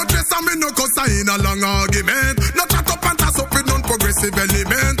 So we no dress and we no cause in a long argument. No chat up and toss up with non-progressive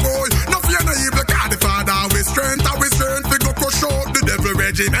element. Boy, no fear no evil, cause the Father with strength. And we strength we go crush out the devil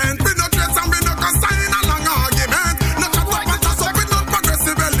regiment. We no dress and we no cause in a long argument. No chat up and toss up with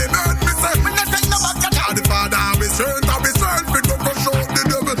non-progressive element. Me say, me no say no back, cause the Father with strength. And we strength we go crush out the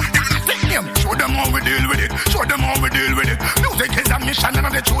devil. Show them how we deal with it. Show them how we deal with it. Music is a mission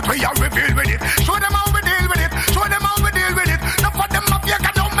and the truth we are revealed with it. Show them how we deal with it. Show them how we deal with it. Now for them up here,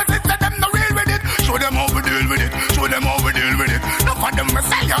 can no message to them no real with it. Show them how we deal with it. Show them how we deal with it. Now for them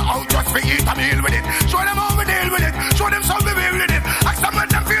Messiah out just for eat a meal with it. Show them how we deal with it. Show them how we deal with it. I some of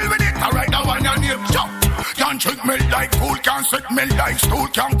them feel with it. Alright, now on your name, jump. Can't trick me like fool, can't trick me like stool,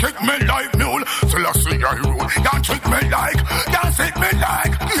 can't kick me like mule. Till I see I rule. Can't trick me like, can't trick me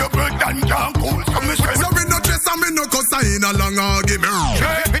like. Your bird and can't cool. Come me say. So we no dress and me no cause in a long argument.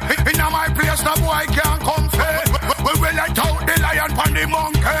 In my place, no boy can't come fair. We will let out the lion from the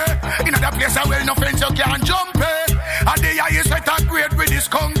monkey. In other place, I will no fence you can't jump it. And the eye set a grade with this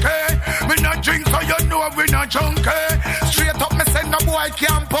conky. Me not drink so you know we not junkie. Straight up me say no boy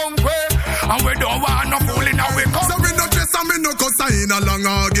can't punk way. And we don't want no fool in our way. So we no dress and me no cause in a long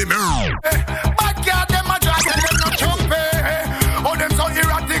argument. Bad girl them a drag and them no jumpy. Oh them so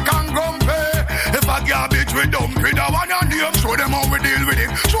erratic and grumpy. If a garbage we dump it, I wanna name. Show them how we deal with it.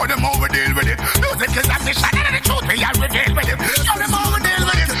 Show them how we deal with it. Music is a mission and the truth we are revealed with it. Show them how we deal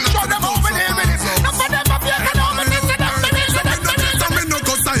with it. Show them how we deal with it. Now for them up here can over this and that. Me no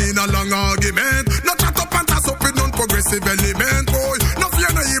cause in a long argument. No chat up and toss up with non-progressive element. Boy, no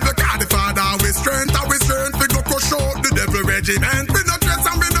fear no evil, cause the Father with strength. And with strength we go crush out the devil regiment. We no dress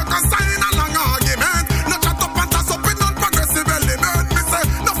and we no cause in a long argument. No chat up and toss up with non-progressive element. Me say,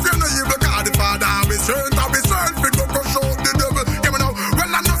 no fear no evil, cause the Father with strength. And with strength we go crush out the devil. Yeah, me know,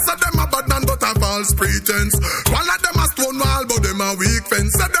 well I know say them a bad man but a false pretense. One of them a stone wall but them a weak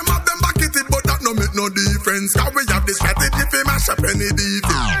fence. Say them have them back it but that no make no difference. Cause we have this strategy for mash up any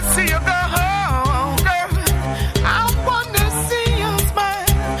defense. I see you go home, girl. I wanna see you smile.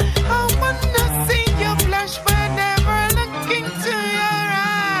 I wanna see you blush whenever looking to your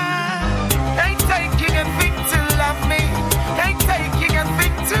eyes. Ain't taking a thing to love me. Ain't taking a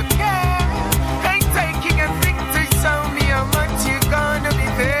thing to care. Ain't taking a thing to show me how much you're gonna be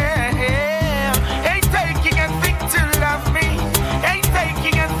there. Ain't taking a thing to love me. Ain't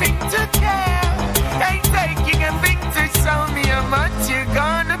taking a thing to care. Ain't taking a thing to show me how much you're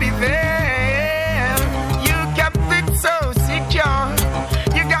gonna be there. You kept it so secure.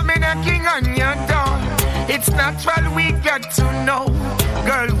 You got me knocking on your door. It's natural we got to know.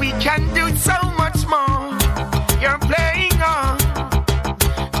 Girl, we can do so much more. You're playing on,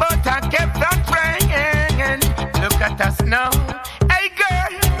 but I kept on praying. Look at us now. Hey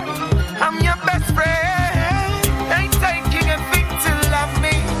girl, I'm your best friend. Ain't taking a thing to love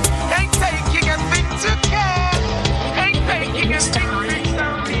me. Ain't taking a thing to care. Ain't taking a thing to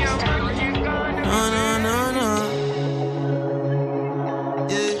show me how much you gonna. No.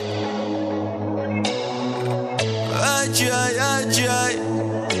 Yeah. I try.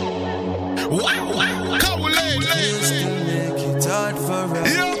 Wow. Kaule. Just to make it hard for us.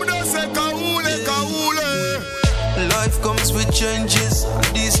 Yeah, me don't say kaule. Life comes with changes, and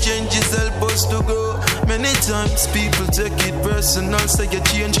these changes help us to grow. Many times people take it personal, say you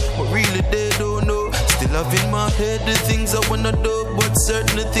change, but really they don't know. Still have in my head the things I wanna do, but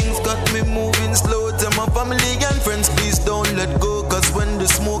certain things got me moving slow. Tell my family and friends, please don't let go, cause when the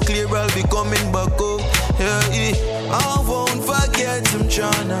smoke clear, I'll be coming back home. Yeah, I won't forget I'm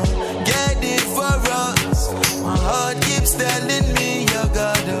tryna get it for us. My heart keeps telling me you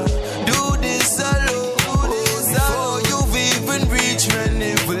gotta do this alone. Before you've even reached, man,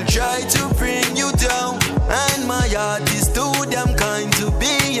 it will try to bring you down. And my heart is too damn kind to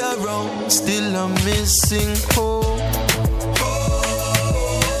be around. Still I'm missing home.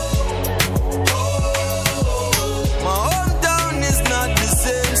 My hometown is not the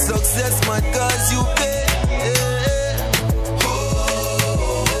same. Success might cause you pain.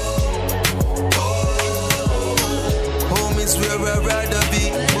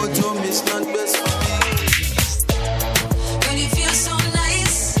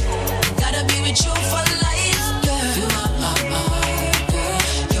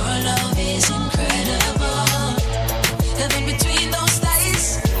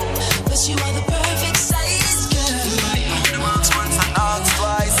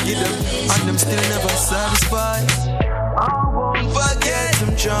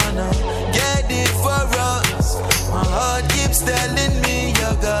 tryna get it for us. My heart keeps telling me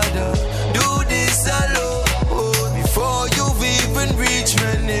you gotta do this alone. Before you've even reached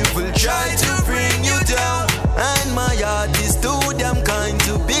me, it will try to bring you down. And my heart is too damn kind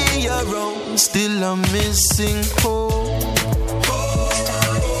to be around. Still I'm missing hope.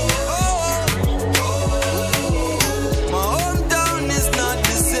 My hometown is not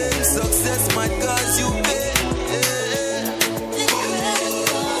the same. Success might cause you pain.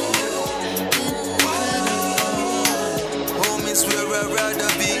 Home is where I'd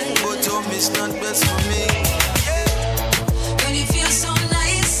rather be, but home is not best for me. When you feel so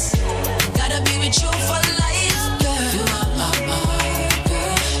nice, gotta be with you for life, girl. You are my heart,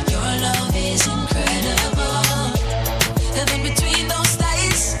 girl. Your love is incredible. Living between those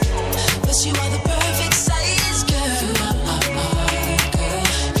thighs, but you are the perfect size, girl. You are my heart, girl.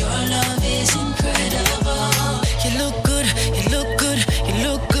 Your love is incredible. You look good, you look good, you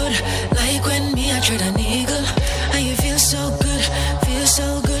look good. Like when me I treat an eagle, and you feel so good,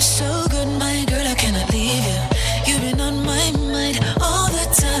 so good, my girl. I cannot leave you. You've been on my mind all the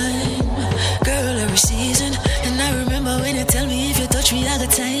time, girl, every season. And I remember when you tell me if you touch me I could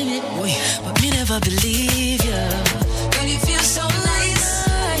time it, boy, but me never believe you. Girl, you feel so nice,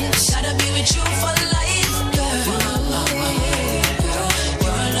 gotta be with you for life, girl.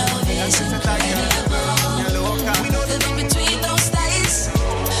 Your love is incredible. Living between those thighs,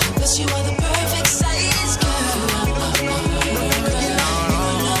 but you are the perfect size, girl.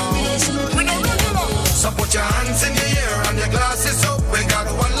 So put your hands in the air and your glasses up. We got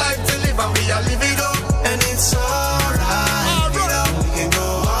one life to live and we are living up. And it's alright, we can go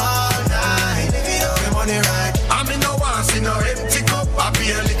all night, the money right. I mean no one see no empty cup. I be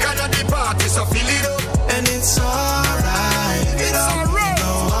a liquor at the party, so fill it up. And it's alright, we can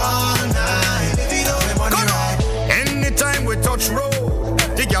go all night, the money right. Anytime we touch road,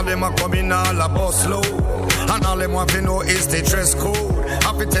 the girl them a come in all a bus low. And all them want to know is the dress code.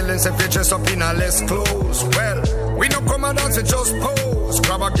 Happy telling if you dress up in a less clothes. Well, we no come and dance, we just pose.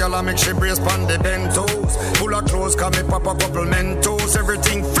 Grab a girl and make she brace pon the bentos. Full of clothes, come me pop a couple mentos.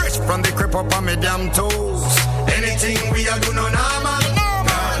 Everything fresh from the crib up on me damn toes. Anything we a do no normal.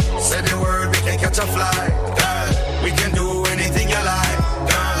 Girl, say the word, we can catch a fly. Girl, we can do anything you like.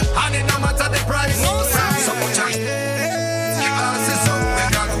 Girl, and it no matter the price. No size. So much I your glasses up. We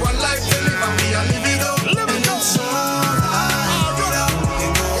got one life to live and we are living up.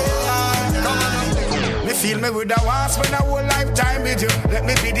 Feel me with a wasp when a whole lifetime with you. Let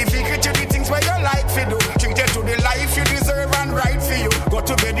me be the figure to the things where you like for do. Treat you to the life you deserve and right for you. Go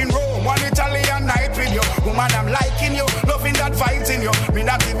to bed in Rome, one Italian night with you. Woman, I'm liking you, loving that vibes in you. Me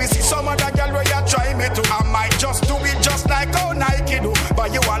not even see some other girl where you try me to. I might just do it just like how Nike do. But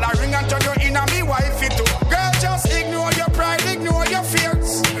you all a ring and turn you in a me wifey too. Girl, just ignore your pride, ignore your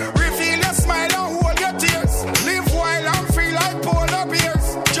fears. Reveal your smile and hold your tears. Live wild and free like polar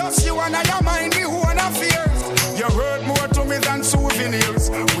bears. Just you and I mind me who fears. You heard more to me than souvenirs.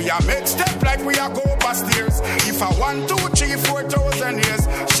 We are make step like we are go past years. If I 1, 2, 3, 4,000 years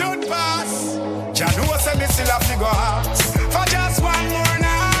should pass, Jah know say me still have to go hard. For just one more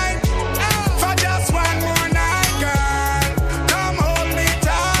night, for just one more night, girl, come hold me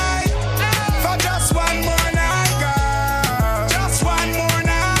tight. For just one more night, girl, just one more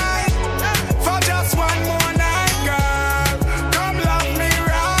night. For just one more night, girl, come love me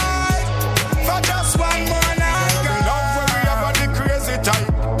right. For just one more night, girl. Love when we have the crazy type.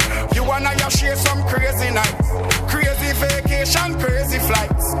 You wanna you share some crazy nights, crazy vacation, crazy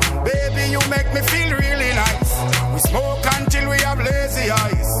flights. Baby, you make me feel really nice. We smoke until we have lazy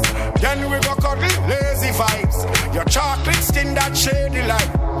eyes. Then we go cuddle, lazy vibes. Your chocolate skin that shady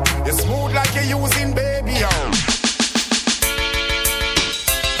light. You're smooth like you're using baby oil.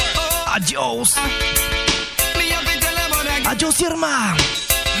 Adios. Adios, Irma.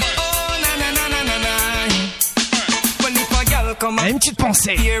 Une petite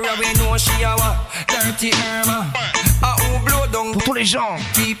pensée pour tous les gens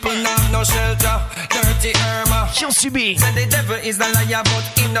qui ont subi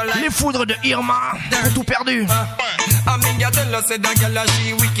les foudres de Irma, ont tout perdu.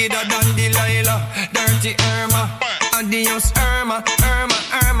 Adios, Irma, Irma,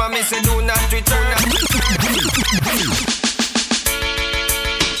 Irma, me say do not return.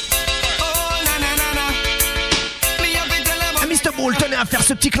 Mr. Bull tenait à faire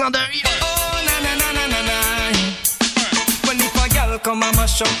ce petit clin d'œil. Come and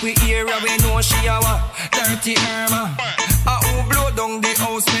mash up with ear, we know she a wa dirty Irma. Who blow down the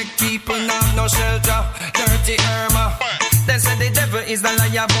house, make people not have no shelter. Dirty Irma. They say the devil is the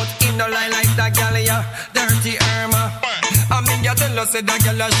liar, but he no lie like that gal ya. Dirty Irma.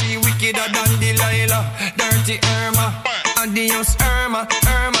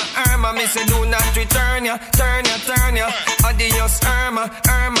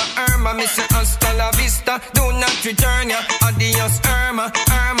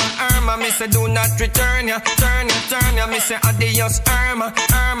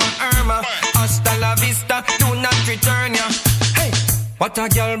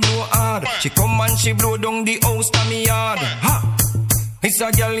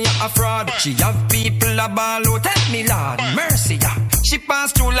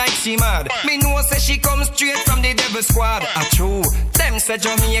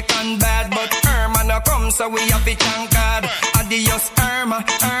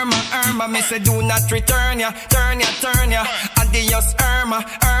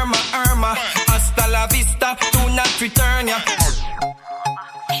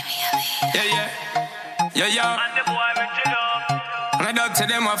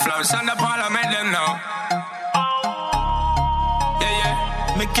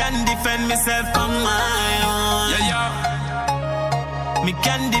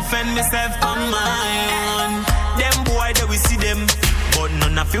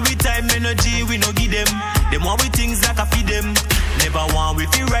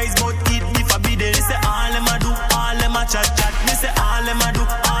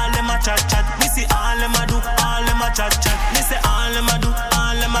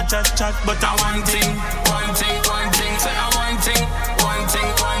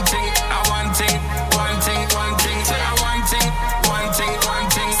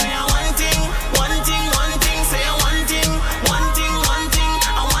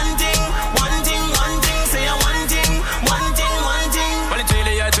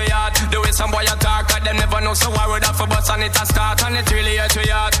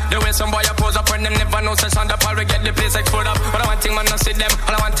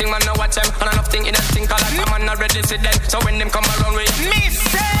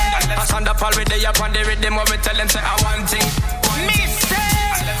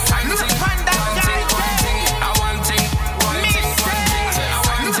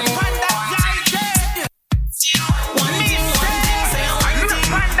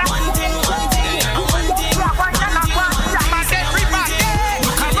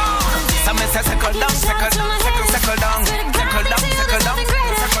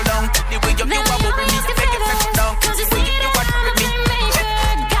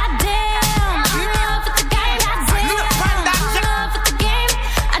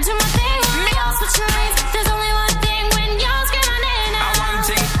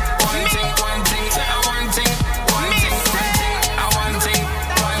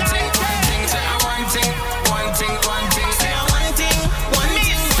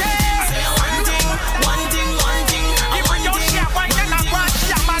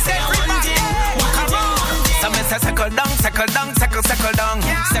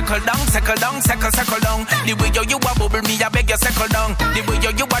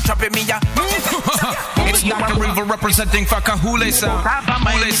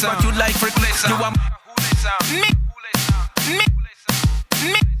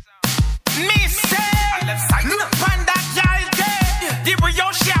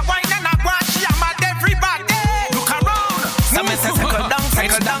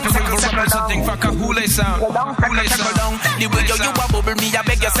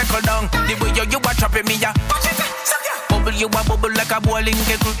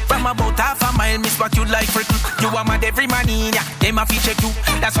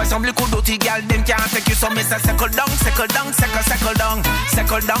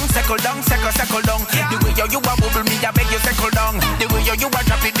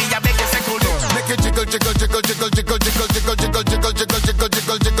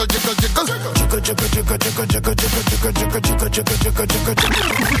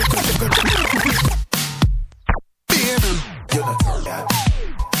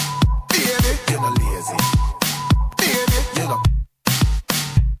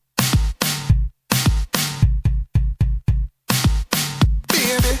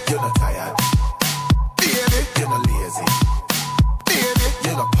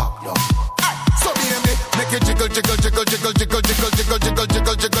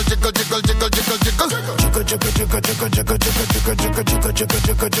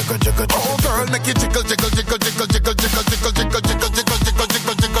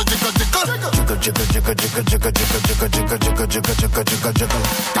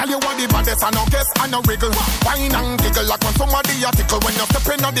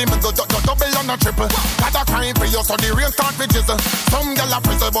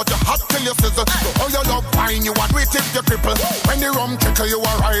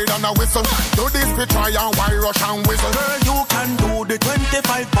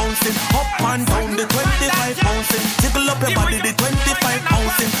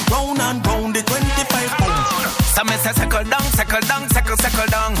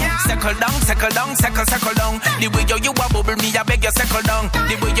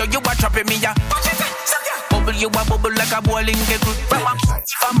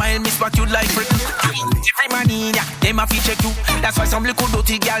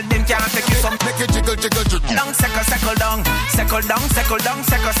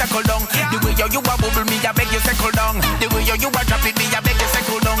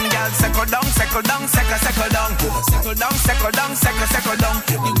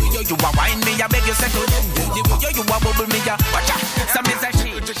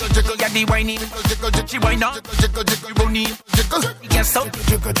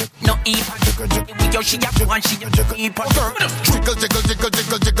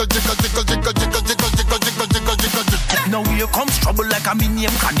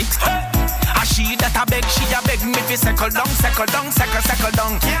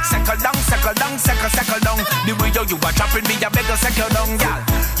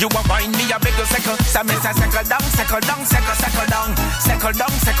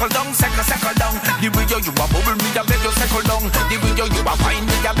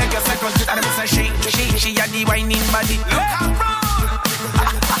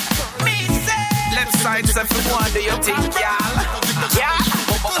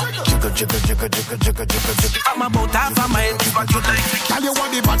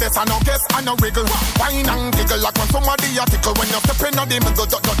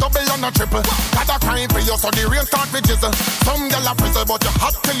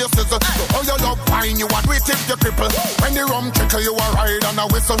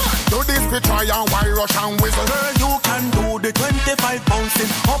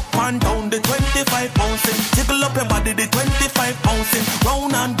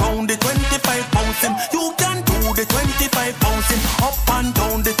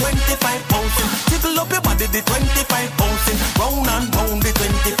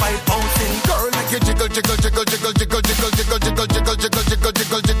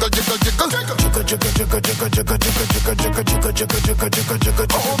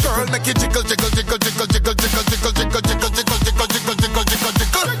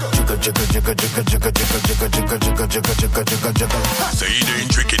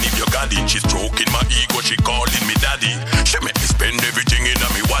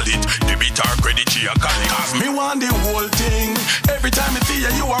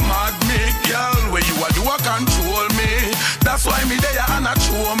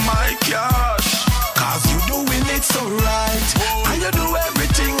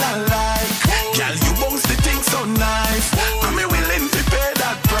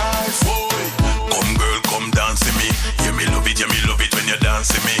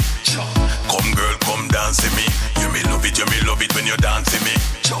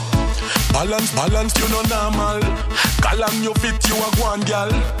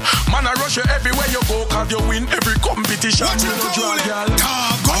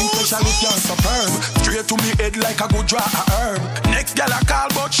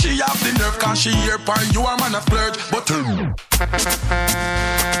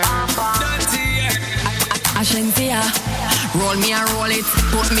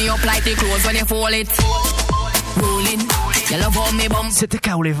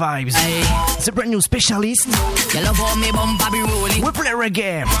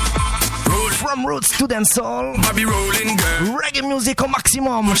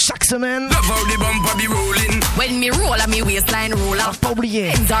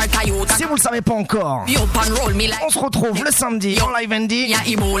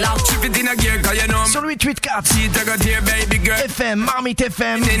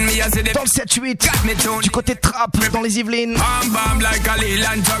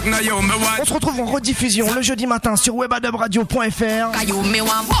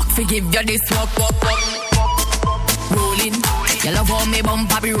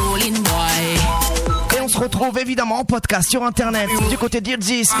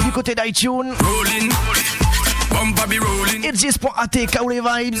 bumper be rolling. It's just.at, Kauli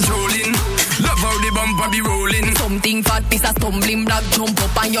Vibes. Rolling. Love how the bumper be rolling. Something fat piece of stumbling block. Jump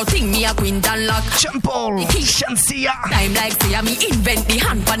up on your thing, me a quintal lock. Champol, Shansia. Time like say me invent the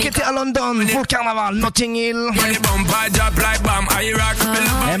hand panic. Qui était à London pour le carnaval, Notting Hill. When the bumper drop like bomb, Iraq.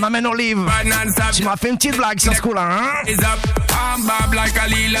 Eh, ma main Olive. Tu m'as fait une petite blague sur ce coup-là, hein? Is up, I'm bob like a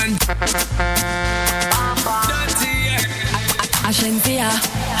Leland.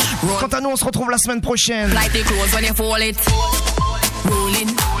 Quant à nous, on se retrouve la semaine prochaine. Like the clothes when you fold it.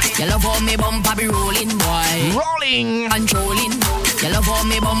 Rolling. You love how me bumper be rolling, boy. Rolling. Controlling. You love how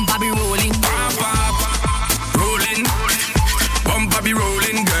me bumper be rolling. Rolling. Bumper be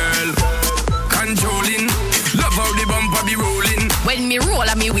rolling, girl. Controlling. Love how the bumper be rolling. When me roll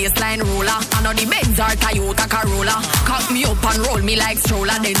a me waistline roller. I know the Benz or Toyota Corolla. Cock me up and roll me like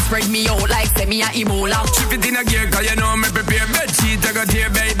stroller. Then spread me out like semi a Ebola. Chip it in a gear cause you know me prepare. Bed sheet I got here,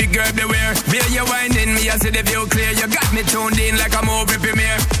 baby girl beware. Where you winding me I see the view clear. You got me tuned in like a movie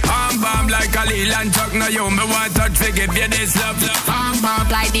premiere. I'm bomb like a Leland truck. Now you me want touch to give you this love. I'm bomb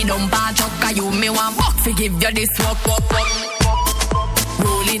like the dumper truck. Cause you me want buck to give you this walk.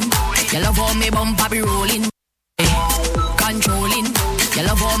 Rolling. You love how me bumper be rolling. Controlling. You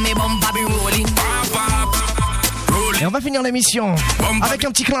love how me bumper be rolling. Et on va finir l'émission avec un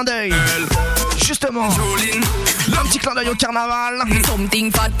petit clin d'œil. Justement, un petit clin d'œil au carnaval.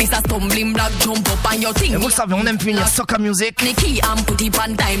 Something fat piece of stumbling block. Jump up on your thing. Et vous le savez, on aime finir soca music. Nicky and put it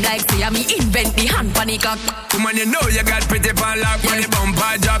on time like say me invent the hand panic. Woman, you know you got pretty pan lock. When the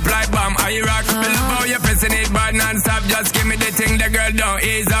bumper drop like bomb, Iraq. Me love how you pressing it bad non-stop. Just give me the thing, the girl don't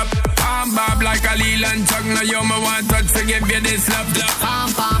ease up. I'm bob like a Leland truck. Now you me want touch to give you this love.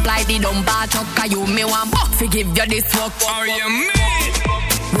 I'm pump like the dumper truck. Cause you me want buck to give you this walk. How you mean?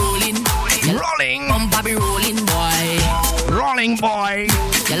 Rolling. Rolling. Bumper be rolling, boy. Rolling, boy.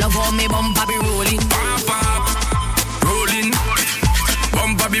 You love how me bumper be rolling. Rolling.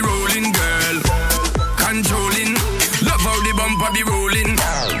 Bumper be rolling, girl. Controlling. Love how the bumper be rolling.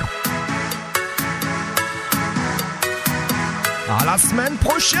 À la semaine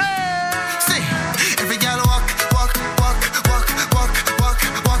prochaine. See, every girl walk.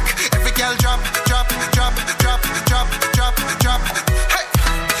 Every girl drop. Hey,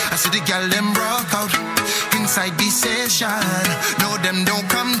 I see the girl them rock out inside the session. No, them don't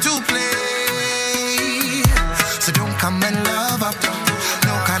come to play.